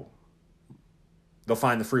know they'll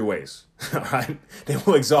find the free ways. All right? They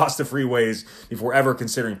will exhaust the free ways before ever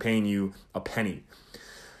considering paying you a penny.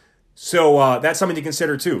 So that's something to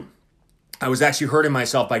consider too. I was actually hurting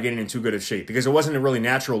myself by getting in too good of shape because it wasn't a really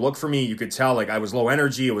natural look for me. You could tell like I was low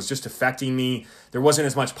energy. It was just affecting me. There wasn't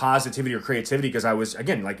as much positivity or creativity because I was,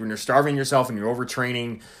 again, like when you're starving yourself and you're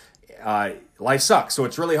overtraining, life sucks. So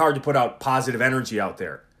it's really hard to put out positive energy out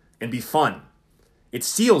there and be fun. It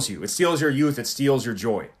steals you. It steals your youth. It steals your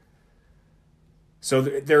joy. So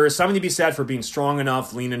there is something to be said for being strong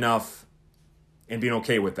enough, lean enough, and being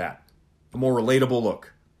okay with that. A more relatable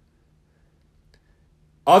look.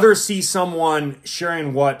 Others see someone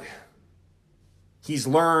sharing what he's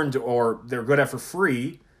learned or they're good at for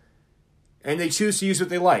free, and they choose to use what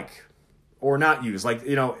they like or not use. Like,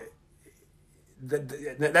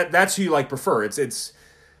 that's who you like prefer. It's.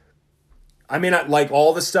 I may not like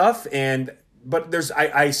all the stuff, but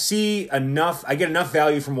I see enough. I get enough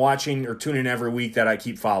value from watching or tuning in every week that I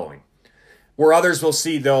keep following. Where others will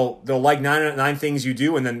see they'll like nine things you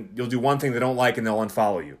do, and then you'll do one thing they don't like, and they'll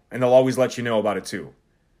unfollow you, and they'll always let you know about it too.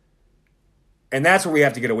 And that's where we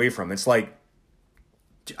have to get away from. It's like,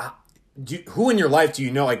 who in your life do you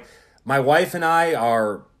know? Like, my wife and I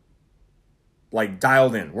are, like,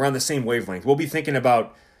 dialed in. We're on the same wavelength. We'll be thinking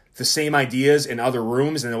about the same ideas in other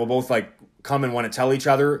rooms, and then we'll both, like, come and want to tell each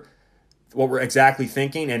other what we're exactly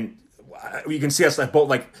thinking. And you can see us, like, both,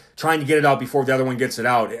 like, trying to get it out before the other one gets it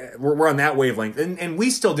out. We're on that wavelength. And we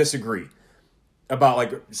still disagree about,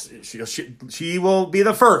 like, she will be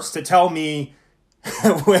the first to tell me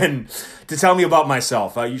to tell me about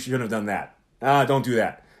myself. You shouldn't have done that. Don't do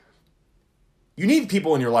that. You need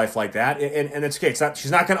people in your life like that, and it's okay.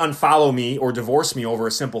 She's not going to unfollow me or divorce me over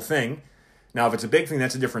a simple thing. Now, if it's a big thing,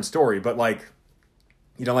 that's a different story. But like,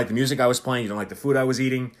 you don't like the music I was playing, you don't like the food I was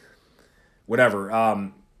eating,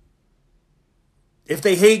 whatever. If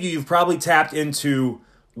they hate you, you've probably tapped into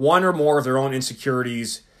one or more of their own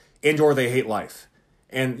insecurities, and/or they hate life.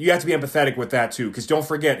 And you have to be empathetic with that too, because don't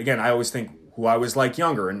forget, again, I always think who I was like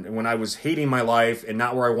younger, and when I was hating my life and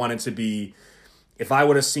not where I wanted to be, if I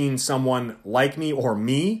would have seen someone like me or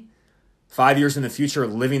me 5 years in the future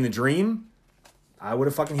living the dream, I would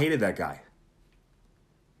have fucking hated that guy.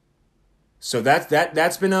 So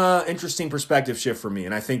that's been an interesting perspective shift for me,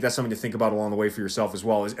 and I think that's something to think about along the way for yourself as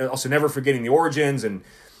well. Is also never forgetting the origins and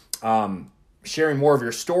sharing more of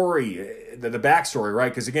your story, the backstory,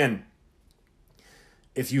 right? Because again,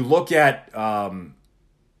 if you look at,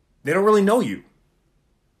 they don't really know you.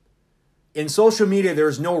 In social media,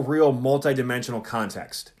 there's no real multidimensional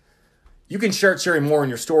context. You can start sharing more in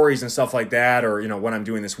your stories and stuff like that, or what I'm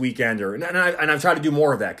doing this weekend, and I've tried to do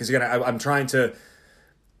more of that because again, I'm trying to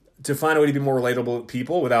find a way to be more relatable to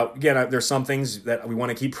people without, again, there's some things that we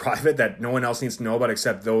want to keep private that no one else needs to know about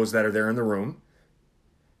except those that are there in the room.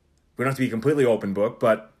 We don't have to be completely open book,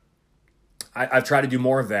 but I've tried to do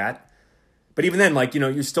more of that. But even then,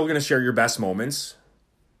 you're still going to share your best moments.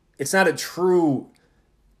 It's not a true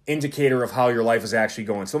indicator of how your life is actually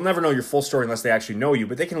going. So they'll never know your full story unless they actually know you,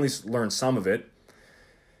 but they can at least learn some of it.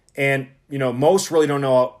 And, most really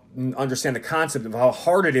don't understand the concept of how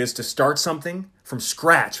hard it is to start something from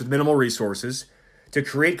scratch with minimal resources, to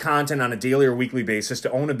create content on a daily or weekly basis,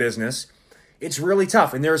 to own a business. It's really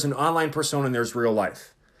tough. And there's an online persona and there's real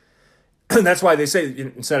life. That's why they say,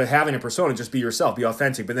 instead of having a persona, just be yourself, be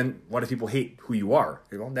authentic. But then what if people hate who you are?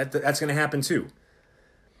 That's going to happen too.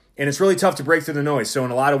 And it's really tough to break through the noise. So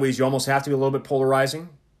in a lot of ways, you almost have to be a little bit polarizing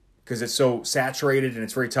because it's so saturated and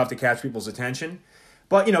it's very tough to catch people's attention.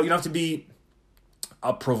 But, you don't have to be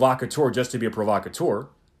a provocateur just to be a provocateur.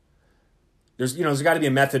 There's got to be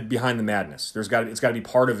a method behind the madness. It's got to be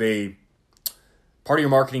part of your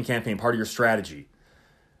marketing campaign, part of your strategy.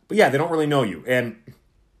 But yeah, they don't really know you. And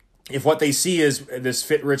if what they see is this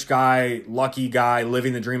fit, rich guy, lucky guy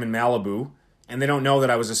living the dream in Malibu, and they don't know that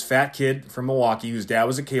I was this fat kid from Milwaukee whose dad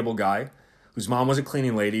was a cable guy, whose mom was a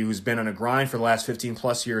cleaning lady, who's been on a grind for the last 15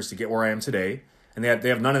 plus years to get where I am today, and they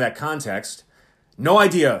have none of that context, no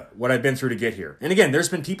idea what I've been through to get here. And again, there's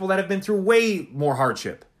been people that have been through way more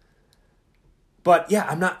hardship. But yeah,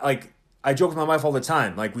 I'm not I joke with my wife all the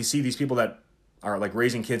time. We see these people that are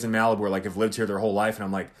raising kids in Malibu or have lived here their whole life, and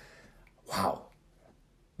I'm like, wow,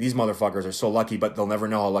 these motherfuckers are so lucky, but they'll never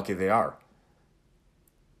know how lucky they are.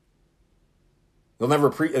 They'll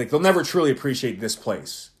never truly appreciate this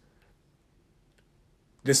place.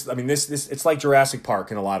 This it's like Jurassic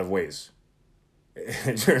Park in a lot of ways.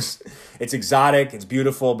 It's exotic, it's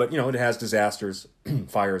beautiful, but it has disasters,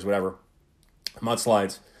 fires, whatever,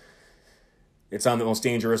 mudslides. It's on the most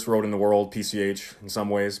dangerous road in the world, PCH, in some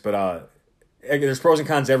ways. But there's pros and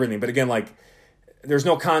cons to everything. But again, there's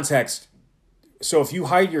no context. So if you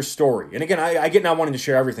hide your story, and again, I get not wanting to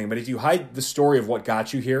share everything, but if you hide the story of what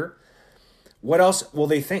got you here, what else will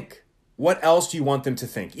they think? What else do you want them to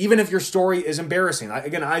think? Even if your story is embarrassing.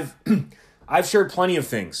 I've shared plenty of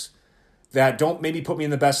things that don't maybe put me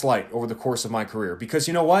in the best light over the course of my career. Because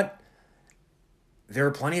you know what? There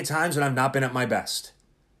are plenty of times when I've not been at my best.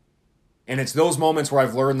 And it's those moments where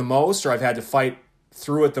I've learned the most or I've had to fight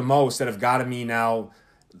through it the most that have gotten me now,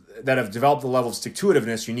 that have developed the level of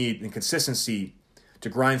stick-to-itiveness you need and consistency to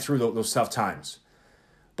grind through those tough times.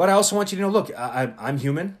 But I also want you to know, look, I'm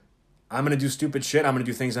human. I'm going to do stupid shit. I'm going to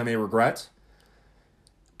do things I may regret.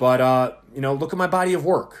 But, look at my body of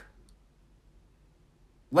work.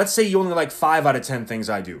 Let's say you only like 5 out of 10 things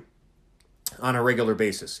I do on a regular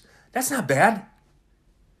basis. That's not bad.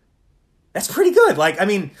 That's pretty good.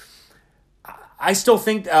 I still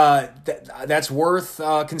think that's worth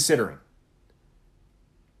considering.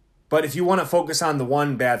 But if you want to focus on the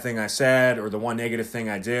one bad thing I said, or the one negative thing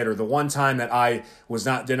I did, or the one time that I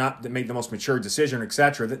did not make the most mature decision,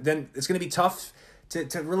 etc., then it's going to be tough to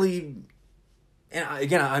really. And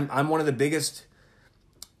again, I'm one of the biggest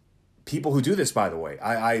people who do this. By the way,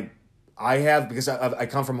 I have, because I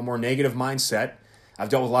come from a more negative mindset. I've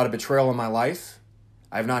dealt with a lot of betrayal in my life.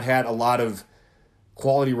 I've not had a lot of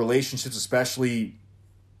quality relationships, especially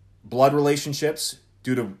blood relationships,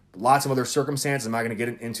 due to lots of other circumstances I'm not going to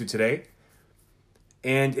get into today.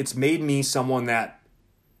 And it's made me someone that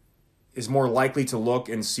is more likely to look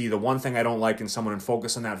and see the one thing I don't like in someone and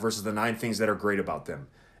focus on that versus the 9 things that are great about them.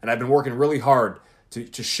 And I've been working really hard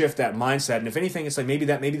to shift that mindset. And if anything, it's maybe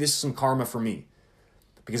this is some karma for me.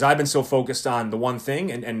 because I've been so focused on the one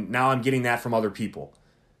thing, and now I'm getting that from other people.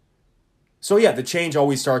 So yeah, the change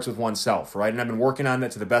always starts with oneself, right? And I've been working on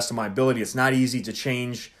that to the best of my ability. It's not easy to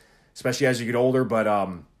change, especially as you get older, but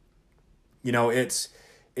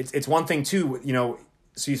it's one thing too,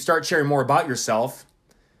 so you start sharing more about yourself,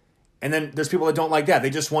 and then there's people that don't like that. They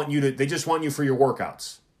just want you for your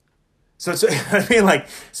workouts. So it's,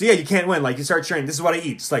 yeah, you can't win. Like, you start sharing, this is what I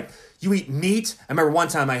eat. It's like, you eat meat? I remember one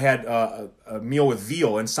time I had a meal with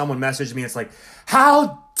veal, and someone messaged me. It's like,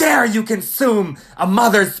 how dare you consume a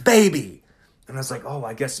mother's baby? And I was like, oh,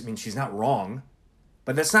 I guess, she's not wrong.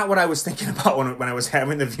 But that's not what I was thinking about when I was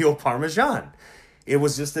having the veal parmesan. It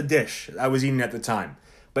was just a dish I was eating at the time.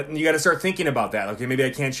 But you got to start thinking about that. Okay, maybe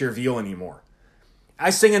I can't share veal anymore.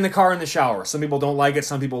 I sing in the car in the shower. Some people don't like it.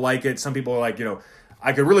 Some people like it. Some people are like,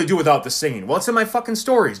 I could really do without the singing. Well, it's in my fucking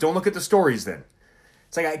stories. Don't look at the stories then.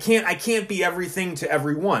 It's like, I can't be everything to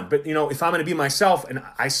everyone. But, if I'm going to be myself, and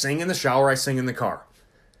I sing in the shower, I sing in the car.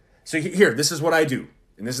 So here, this is what I do.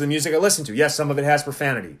 And this is the music I listen to. Yes, some of it has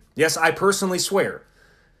profanity. Yes, I personally swear.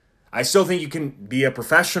 I still think you can be a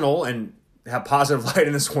professional and have positive light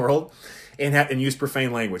in this world and use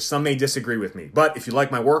profane language. Some may disagree with me. But if you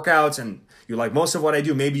like my workouts and you like most of what I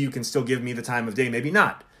do, maybe you can still give me the time of day, maybe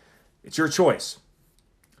not. It's your choice.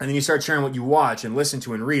 And then you start sharing what you watch and listen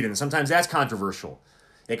to and read, and sometimes that's controversial.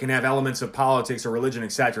 It can have elements of politics or religion,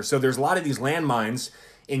 etc. So there's a lot of these landmines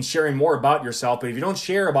in sharing more about yourself, but if you don't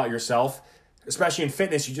share about yourself, especially in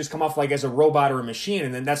fitness, you just come off like as a robot or a machine,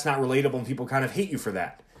 and then that's not relatable, and people kind of hate you for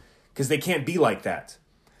that because they can't be like that.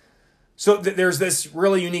 So there's this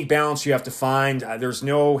really unique balance you have to find. There's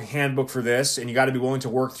no handbook for this, and you got to be willing to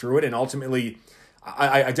work through it. And ultimately,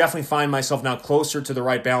 I definitely find myself now closer to the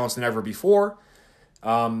right balance than ever before.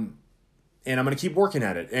 And I'm going to keep working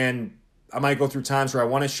at it. And I might go through times where I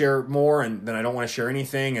want to share more, and then I don't want to share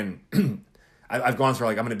anything. And I've gone through,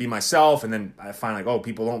 I'm going to be myself, and then I find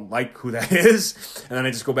people don't like who that is. And then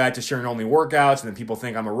I just go back to sharing only workouts, and then people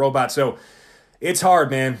think I'm a robot. So it's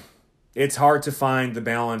hard, man. It's hard to find the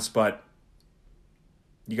balance, but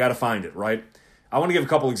you got to find it, right? I want to give a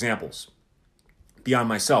couple examples beyond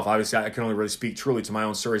myself. Obviously, I can only really speak truly to my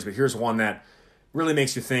own stories, but here's one that really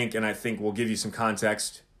makes you think, and I think will give you some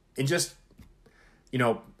context in just,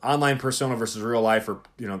 online persona versus real life, or,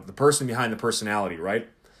 the person behind the personality, right?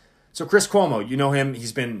 So Chris Cuomo, you know him.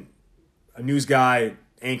 He's been a news guy,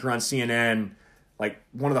 anchor on CNN, like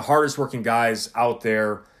one of the hardest working guys out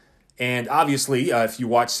there. And obviously, if you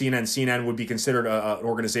watch CNN would be considered an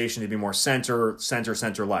organization to be more center,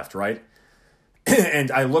 left, right? And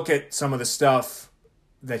I look at some of the stuff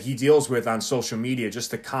that he deals with on social media, just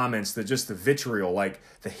the comments, just the vitriol, like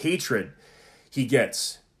the hatred he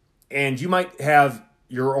gets. And you might have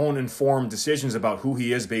your own informed decisions about who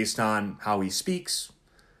he is based on how he speaks,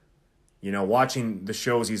 watching the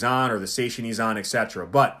shows he's on or the station he's on, etc.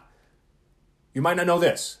 But you might not know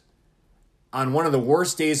this. On one of the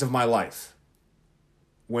worst days of my life,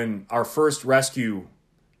 when our first rescue,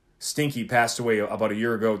 Stinky, passed away about a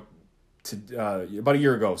year ago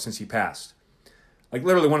since he passed. Like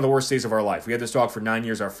literally one of the worst days of our life. We had this dog for 9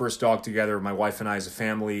 years, our first dog together, my wife and I as a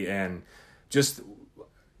family, and just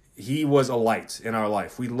he was a light in our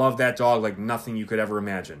life. We loved that dog like nothing you could ever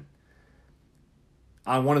imagine.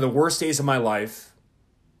 On one of the worst days of my life,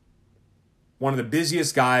 one of the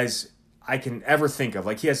busiest guys I can ever think of.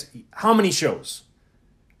 Like, he has how many shows?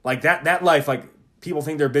 Like that life, like people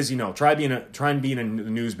think they're busy. No, try and be in the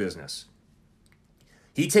news business.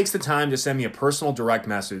 He takes the time to send me a personal direct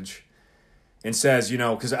message and says,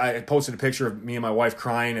 because I posted a picture of me and my wife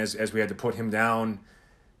crying as we had to put him down.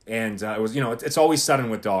 And it was, it's always sudden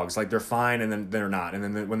with dogs. Like, they're fine and then they're not. And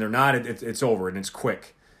then when they're not, it's over and it's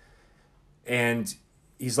quick. And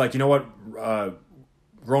he's like, you know what?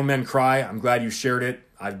 Grown men cry. I'm glad you shared it.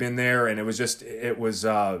 I've been there. And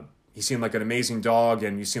he seemed like an amazing dog.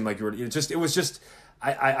 And you seemed like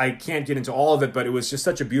I can't get into all of it, but it was just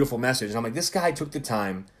such a beautiful message. And I'm like, this guy took the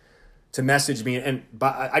time to message me. And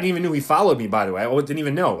I didn't even know he followed me, by the way. I didn't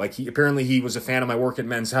even know. Like, apparently he was a fan of my work at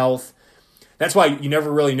Men's Health. That's why you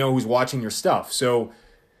never really know who's watching your stuff. So,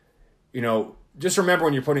 just remember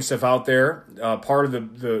when you're putting stuff out there, part of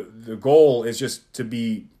the goal is just to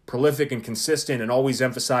be prolific and consistent and always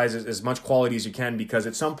emphasize as much quality as you can, because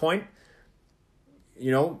at some point,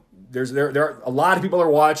 there are a lot of people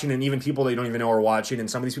are watching, and even people that you don't even know are watching,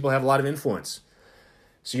 and some of these people have a lot of influence.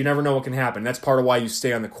 So you never know what can happen. That's part of why you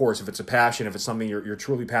stay on the course, if it's a passion, if it's something you're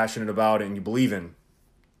truly passionate about and you believe in.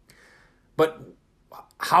 But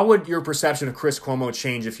how would your perception of Chris Cuomo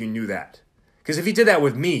change if you knew that? Because if he did that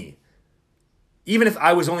with me, even if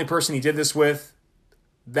I was the only person he did this with,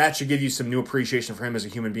 that should give you some new appreciation for him as a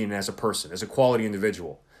human being and as a person, as a quality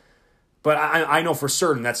individual. But I know for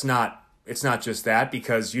certain it's not just that,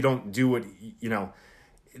 because you don't do it,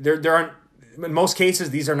 there aren't, in most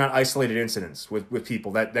cases, these are not isolated incidents with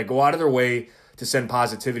people that go out of their way to send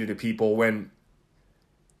positivity to people when,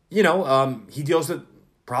 he deals with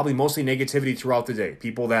probably mostly negativity throughout the day.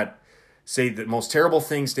 People that say the most terrible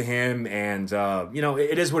things to him, and,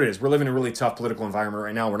 it is what it is. We're living in a really tough political environment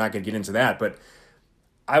right now. We're not going to get into that, but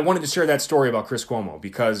I wanted to share that story about Chris Cuomo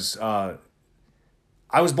because I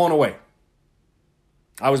was blown away.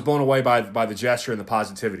 I was blown away by the gesture and the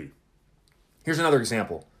positivity. Here's another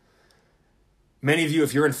example. Many of you,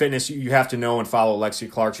 if you're in fitness, you have to know and follow Alexia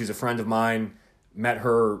Clark. She's a friend of mine. Met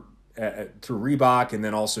her through Reebok, and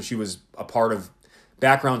then also she was a part of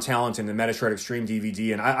background talent in the Metashred Extreme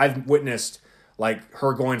DVD. And I've witnessed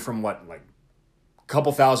her going from a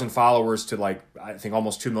couple thousand followers to I think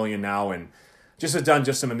almost 2 million now, and just has done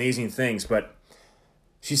some amazing things. But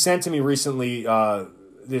she sent to me recently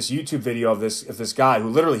this YouTube video of this guy who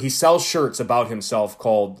literally, he sells shirts about himself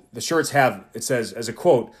called, the shirts have, it says as a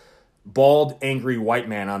quote, "Bald, angry white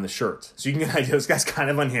man" on the shirt. So you can get an idea, this guy's kind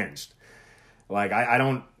of unhinged. I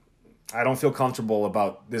don't feel comfortable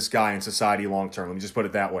about this guy in society long term. Let me just put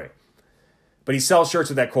it that way. But he sells shirts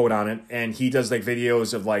with that quote on it, and he does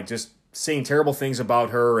videos of just saying terrible things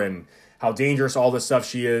about her and how dangerous all the stuff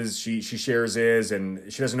she shares is,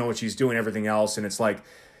 and she doesn't know what she's doing, everything else. And it's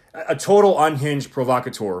a total unhinged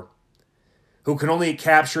provocateur who can only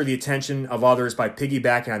capture the attention of others by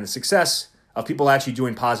piggybacking on the success of people actually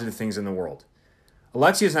doing positive things in the world.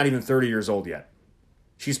 Alexia is not even 30 years old yet.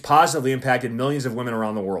 She's positively impacted millions of women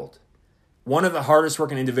around the world. One of the hardest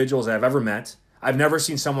working individuals I've ever met. I've never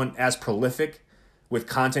seen someone as prolific with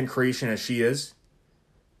content creation as she is.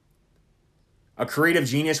 A creative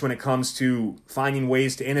genius when it comes to finding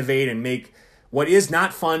ways to innovate and make what is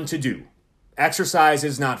not fun to do. Exercise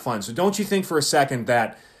is not fun. So don't you think for a second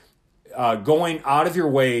that going out of your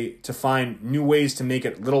way to find new ways to make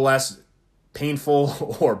it a little less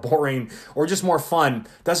painful or boring or just more fun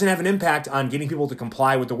doesn't have an impact on getting people to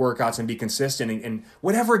comply with the workouts and be consistent and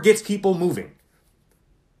whatever gets people moving.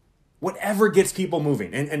 Whatever gets people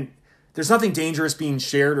moving. And there's nothing dangerous being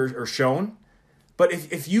shared or shown. But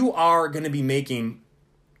if you are going to be making,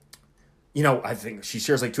 I think she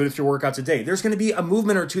shares 2 to 3 workouts a day, there's going to be a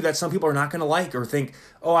movement or two that some people are not going to like or think,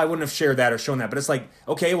 oh, I wouldn't have shared that or shown that. But it's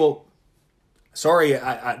okay, well, sorry,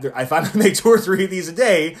 if I'm going to make 2 or 3 of these a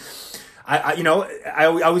day, I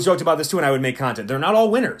always joked about this too, and I would make content. They're not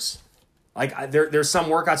all winners. There's some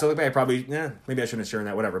workouts I look back, maybe I shouldn't have shared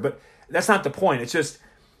that, whatever. But that's not the point. It's just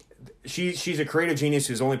she's a creative genius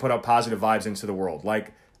who's only put out positive vibes into the world.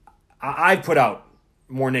 I've put out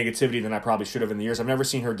more negativity than I probably should have in the years. I've never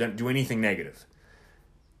seen her do anything negative.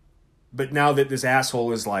 But now that this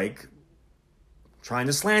asshole is trying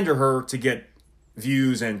to slander her to get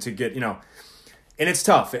views and to get, and it's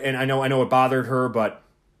tough. And I know it bothered her, but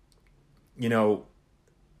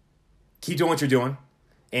keep doing what you're doing.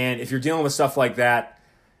 And if you're dealing with stuff like that,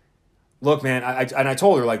 look, man, I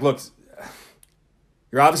told her, look,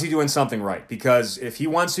 you're obviously doing something right, because if he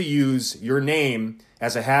wants to use your name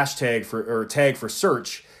as a hashtag or tag for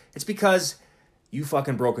search, it's because you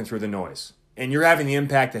fucking broken through the noise. And you're having the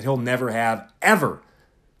impact that he'll never have, ever,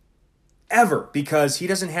 because he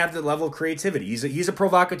doesn't have the level of creativity. He's a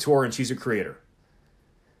provocateur and she's a creator.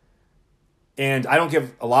 And I don't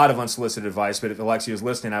give a lot of unsolicited advice, but if Alexia is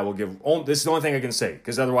listening, I will give, this is the only thing I can say,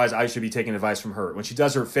 because otherwise I should be taking advice from her. When she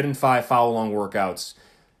does her Fit in 5 follow-along workouts,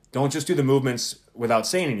 don't just do the movements without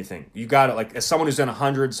saying anything. You got it. As someone who's done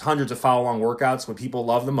hundreds of follow-along workouts, what people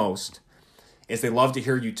love the most is they love to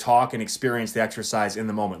hear you talk and experience the exercise in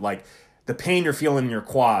the moment. The pain you're feeling in your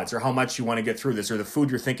quads, or how much you want to get through this, or the food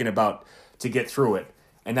you're thinking about to get through it,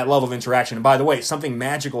 and that level of interaction. And by the way, something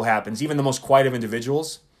magical happens. Even the most quiet of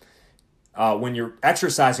individuals, when you're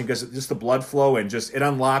exercising, because just the blood flow and it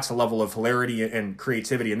unlocks a level of hilarity and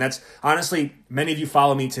creativity. And that's, honestly, many of you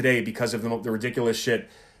follow me today because of the ridiculous shit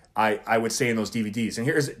I would say in those DVDs. And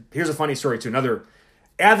here's a funny story too.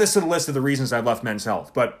 Add this to the list of the reasons I left Men's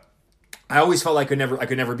Health. But I always felt like I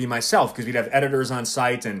could never be myself, because we'd have editors on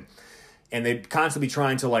site and they'd constantly be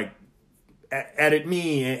trying to edit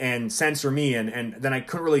me and censor me, and then I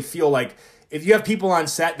couldn't really feel if you have people on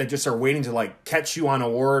set that just are waiting to catch you on a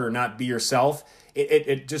word or not be yourself,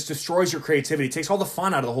 it just destroys your creativity. It takes all the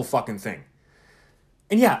fun out of the whole fucking thing.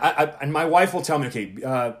 And yeah, and my wife will tell me,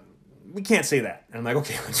 okay, we can't say that. And I'm like,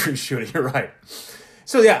 okay, let's reshoot it. You're right.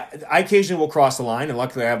 So yeah, I occasionally will cross the line, and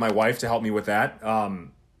luckily I have my wife to help me with that.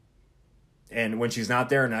 And when she's not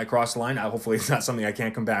there and I cross the line, hopefully it's not something I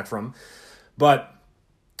can't come back from. But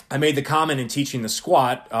I made the comment in teaching the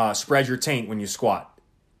squat, spread your taint when you squat.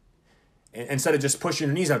 Instead of just pushing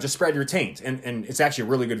your knees out, just spread your taint. And it's actually a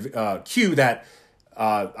really good cue that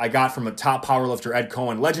I got from a top powerlifter, Ed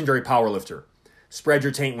Cohen, legendary powerlifter. Spread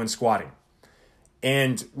your taint when squatting.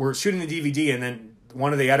 And we're shooting the DVD, and then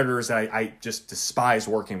one of the editors that I just despise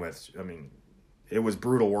working with, I mean, it was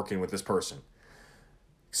brutal working with this person,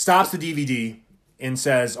 stops the DVD and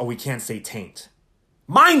says, oh, we can't say taint.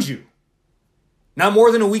 Mind you, not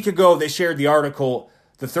more than a week ago, they shared the article,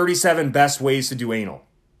 The 37 Best Ways to Do Anal,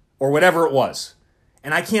 or whatever it was.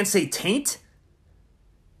 And I can't say taint?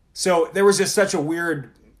 So there was just such a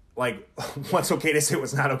weird, like, what's okay to say,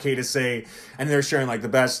 what's not okay to say. And they're sharing, like, the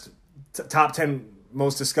best top 10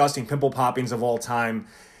 most disgusting pimple poppings of all time.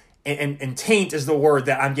 And taint is the word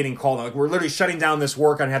that I'm getting called. Like, we're literally shutting down this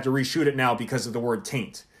work. I have to reshoot it now because of the word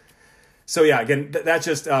taint. So, yeah, again, that's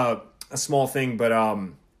just a small thing. But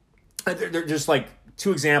they're just, like,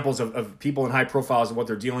 two examples of people in high profiles and what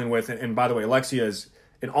they're dealing with. And by the way, Alexia is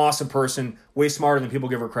an awesome person, way smarter than people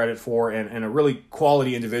give her credit for, and a really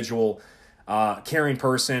quality individual, caring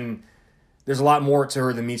person. There's a lot more to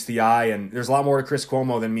her than meets the eye, and there's a lot more to Chris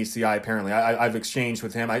Cuomo than meets the eye, apparently. I've exchanged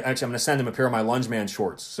with him. I'm going to send him a pair of my Lungeman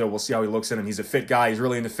shorts, so we'll see how he looks in them. He's a fit guy. He's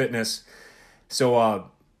really into fitness. So,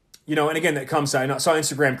 and again, that comes, I saw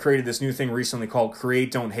Instagram created this new thing recently called Create,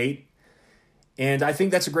 Don't Hate, and I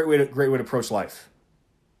think that's a great way to approach life.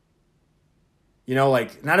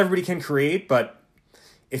 Like, not everybody can create, but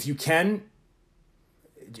if you can,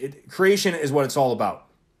 creation is what it's all about.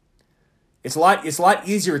 It's a lot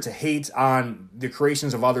easier to hate on the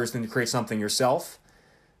creations of others than to create something yourself.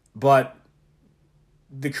 But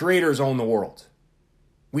the creators own the world.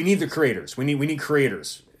 We need the creators. We need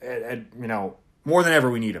creators. More than ever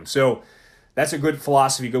we need them. So that's a good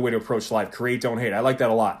philosophy, good way to approach life. Create, don't hate. I like that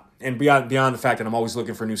a lot. And beyond the fact that I'm always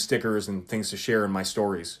looking for new stickers and things to share in my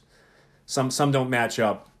stories. Some don't match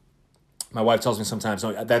up. My wife tells me sometimes,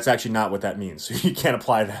 no, that's actually not what that means. You can't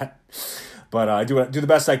apply that. But I do the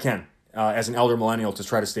best I can as an elder millennial to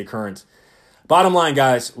try to stay current. Bottom line,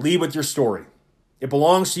 guys, lead with your story. It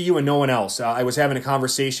belongs to you and no one else. I was having a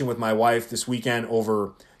conversation with my wife this weekend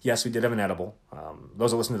over, yes, we did have an edible.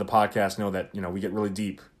 Those that listen to the podcast know that, we get really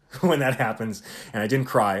deep when that happens. And I didn't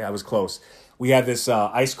cry. I was close. We had this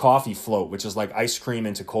iced coffee float, which is like ice cream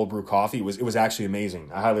into cold brew coffee. It was actually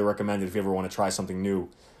amazing. I highly recommend it if you ever want to try something new.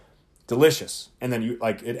 Delicious. And then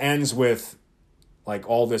it ends with like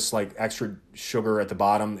all this like extra sugar at the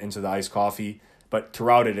bottom into the iced coffee, but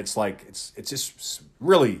throughout it it's just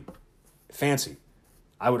really fancy.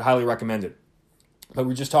 I would highly recommend it. But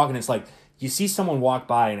we're just talking, it's like you see someone walk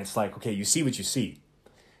by and it's like, okay, you see what you see.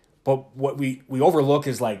 But what we overlook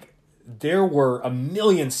is like there were a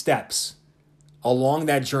million steps along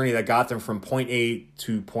that journey that got them from point A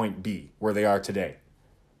to point B where they are today.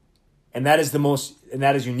 And that is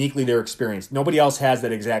uniquely their experience. Nobody else has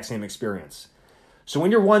that exact same experience. So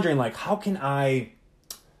when you're wondering, like, how can I,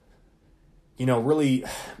 really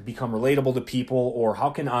become relatable to people, or how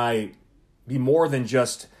can I be more than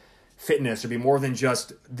just fitness or be more than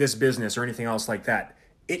just this business or anything else like that?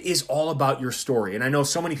 It is all about your story. And I know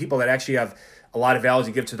so many people that actually have a lot of value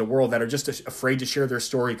to give to the world that are just afraid to share their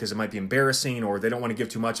story because it might be embarrassing or they don't want to give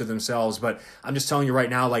too much of themselves. But I'm just telling you right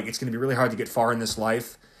now, like, it's going to be really hard to get far in this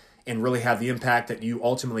life and really have the impact that you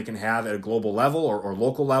ultimately can have at a global level or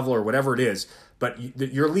local level or whatever it is. But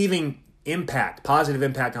you're leaving impact, positive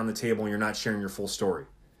impact on the table, and you're not sharing your full story.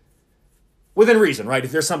 Within reason, right?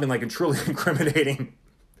 If there's something like truly incriminating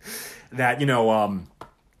that,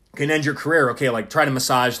 can end your career, okay, like try to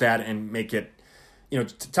massage that and make it,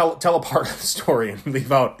 tell a part of the story and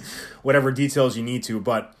leave out whatever details you need to.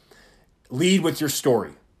 But lead with your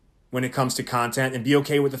story when it comes to content, and be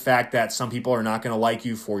okay with the fact that some people are not going to like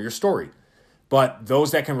you for your story. But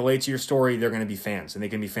those that can relate to your story, they're going to be fans, and they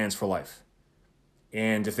can be fans for life.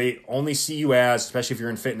 And if they only see you as, especially if you're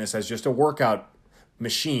in fitness, as just a workout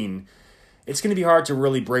machine, it's going to be hard to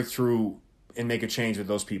really break through and make a change with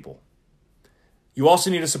those people. You also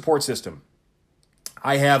need a support system.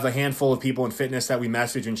 I have a handful of people in fitness that we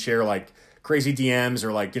message and share like crazy DMs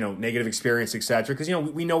or like, negative experience, etc. Because,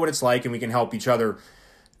 we know what it's like and we can help each other,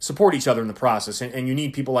 support each other in the process. And you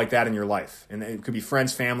need people like that in your life. And it could be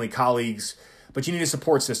friends, family, colleagues, but you need a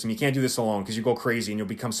support system. You can't do this alone because you go crazy and you'll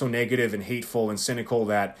become so negative and hateful and cynical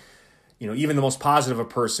that, even the most positive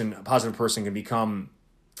person can become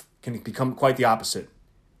quite the opposite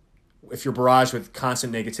if you're barraged with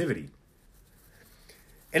constant negativity.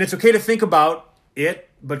 And it's okay to think about it,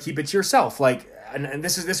 but keep it to yourself. Like, and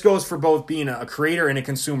this goes for both being a creator and a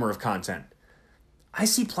consumer of content. I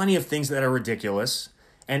see plenty of things that are ridiculous,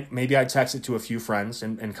 and maybe I text it to a few friends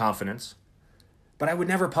in confidence. but I would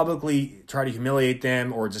never publicly try to humiliate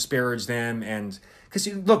them or disparage them. And because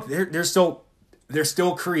look, they're still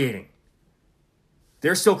creating.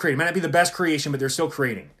 They're still creating. It might not be the best creation, but they're still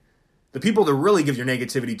creating. The people that really give your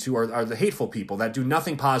negativity to are the hateful people that do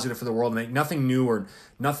nothing positive for the world, make nothing new or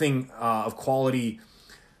nothing of quality,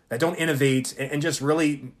 that don't innovate and just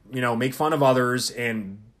really, make fun of others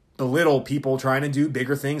and belittle people trying to do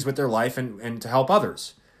bigger things with their life and to help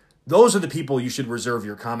others. Those are the people you should reserve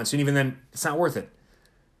your comments. And even then, it's not worth it.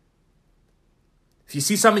 If you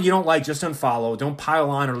see something you don't like, just unfollow. Don't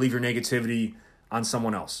pile on or leave your negativity on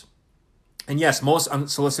someone else. And yes, most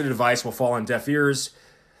unsolicited advice will fall on deaf ears.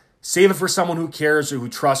 Save it for someone who cares or who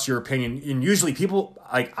trusts your opinion. And usually people,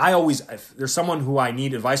 if there's someone who I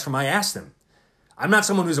need advice from, I ask them. I'm not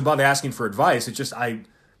someone who's above asking for advice. It's just I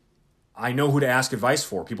know who to ask advice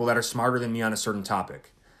for, people that are smarter than me on a certain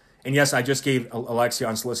topic. And yes, I just gave Alexia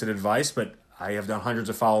unsolicited advice, but I have done hundreds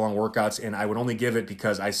of follow-along workouts, and I would only give it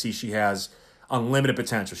because I see she has unlimited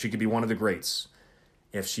potential. She could be one of the greats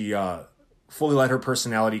if she fully let her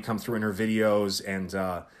personality come through in her videos.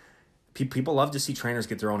 And people love to see trainers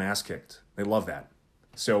get their own ass kicked. They love that.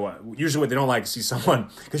 So usually what they don't like to see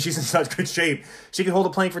someone, because she's in such good shape, she can hold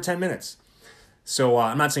a plank for 10 minutes. So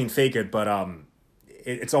I'm not saying fake it, but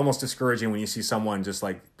it's almost discouraging when you see someone just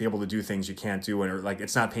be able to do things you can't do, or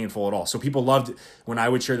it's not painful at all. So people loved when I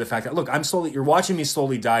would share the fact that, look, you're watching me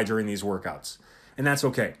slowly die during these workouts, and that's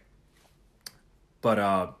okay. But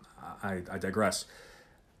I digress.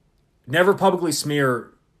 Never publicly smear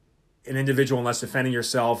an individual unless defending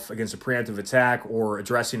yourself against a preemptive attack or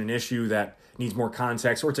addressing an issue that needs more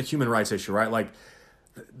context, or it's a human rights issue, right?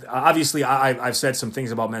 Obviously, I've said some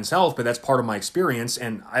things about men's health, but that's part of my experience.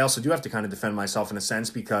 And I also do have to kind of defend myself in a sense,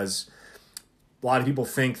 because a lot of people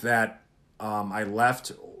think that I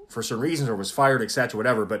left for certain reasons or was fired, etc.,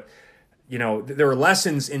 whatever. But, there are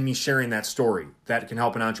lessons in me sharing that story that can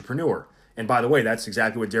help an entrepreneur. And by the way, that's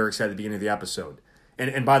exactly what Derek said at the beginning of the episode.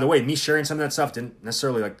 And by the way, me sharing some of that stuff didn't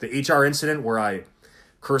necessarily, the HR incident where I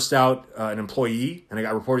cursed out an employee and I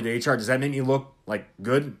got reported to HR. Does that make me look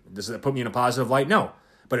good? Does that put me in a positive light? No.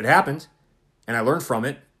 But it happened, and I learned from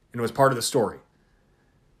it, and it was part of the story.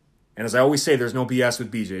 And as I always say, there's no BS with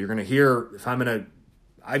BJ. You're going to hear,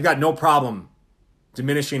 I've got no problem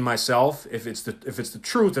diminishing myself if it's the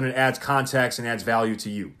truth and it adds context and adds value to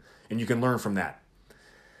you, and you can learn from that.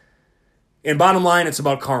 And bottom line, it's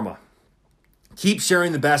about karma. Keep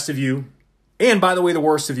sharing the best of you, and by the way, the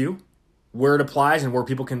worst of you, where it applies and where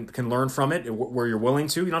people can learn from it, where you're willing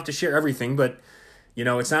to. You don't have to share everything, but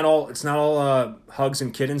it's not all hugs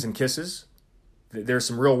and kittens and kisses. There's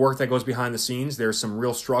some real work that goes behind the scenes. There's some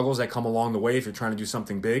real struggles that come along the way if you're trying to do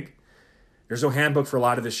something big. There's no handbook for a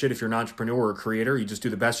lot of this shit if you're an entrepreneur or a creator. You just do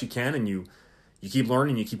the best you can, and you keep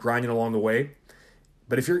learning, you keep grinding along the way.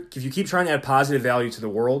 But if you keep trying to add positive value to the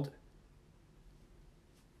world,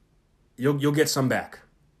 you'll get some back.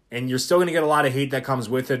 And you're still going to get a lot of hate that comes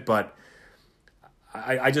with it, but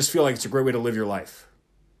I just feel like it's a great way to live your life.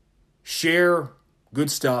 Share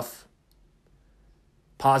good stuff,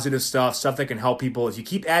 positive stuff that can help people. If you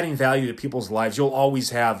keep adding value to people's lives, you'll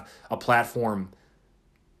always have a platform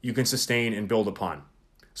you can sustain and build upon.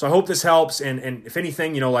 So I hope this helps. And if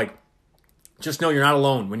anything, just know you're not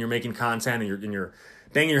alone when you're making content and you're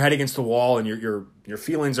banging your head against the wall and your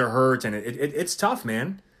feelings are hurt. And it's tough,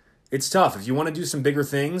 man. It's tough. If you want to do some bigger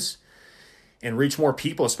things and reach more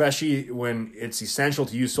people, especially when it's essential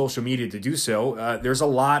to use social media to do so, there's a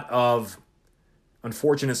lot of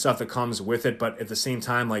unfortunate stuff that comes with it, but at the same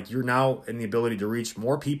time, you're now in the ability to reach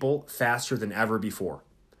more people faster than ever before.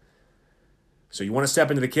 So you want to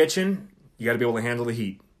step into the kitchen, you got to be able to handle the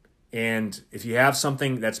heat. And if you have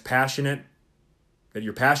something that's passionate, that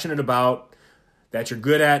you're passionate about, that you're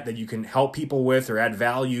good at, that you can help people with or add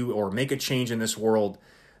value or make a change in this world,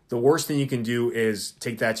 the worst thing you can do is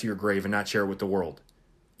take that to your grave and not share it with the world.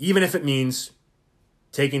 Even if it means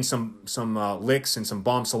taking some licks and some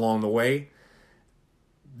bumps along the way.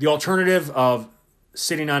 The alternative of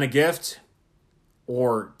sitting on a gift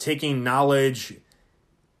or taking knowledge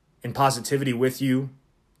and positivity with you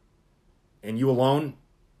and you alone,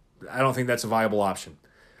 I don't think that's a viable option.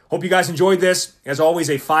 Hope you guys enjoyed this. As always,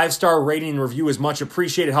 a 5-star rating and review is much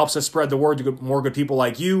appreciated. It helps us spread the word to more good people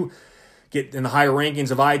like you, get in the higher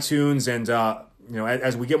rankings of iTunes, and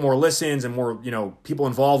as we get more listens and more people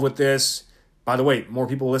involved with this. By the way, more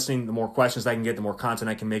people listening, the more questions I can get, the more content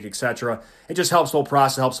I can make, etc. It just helps the whole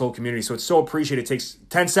process, helps the whole community. So it's so appreciated. It takes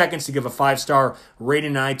 10 seconds to give a 5-star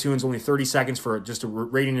rating in iTunes, only 30 seconds for just a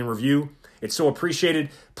rating and review. It's so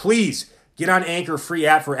appreciated. Please get on Anchor, free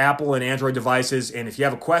app for Apple and Android devices. And if you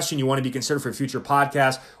have a question you want to be considered for a future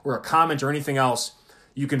podcast or a comment or anything else,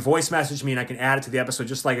 you can voice message me and I can add it to the episode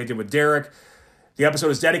just like I did with Derek. The episode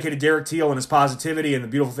is dedicated to Derek Teal and his positivity and the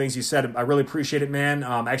beautiful things he said. I really appreciate it, man.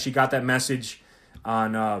 I actually got that message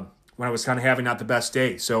on when I was kind of having not the best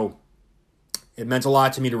day. So it meant a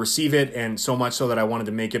lot to me to receive it, and so much so that I wanted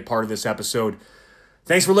to make it part of this episode.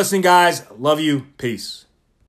 Thanks for listening, guys. Love you. Peace.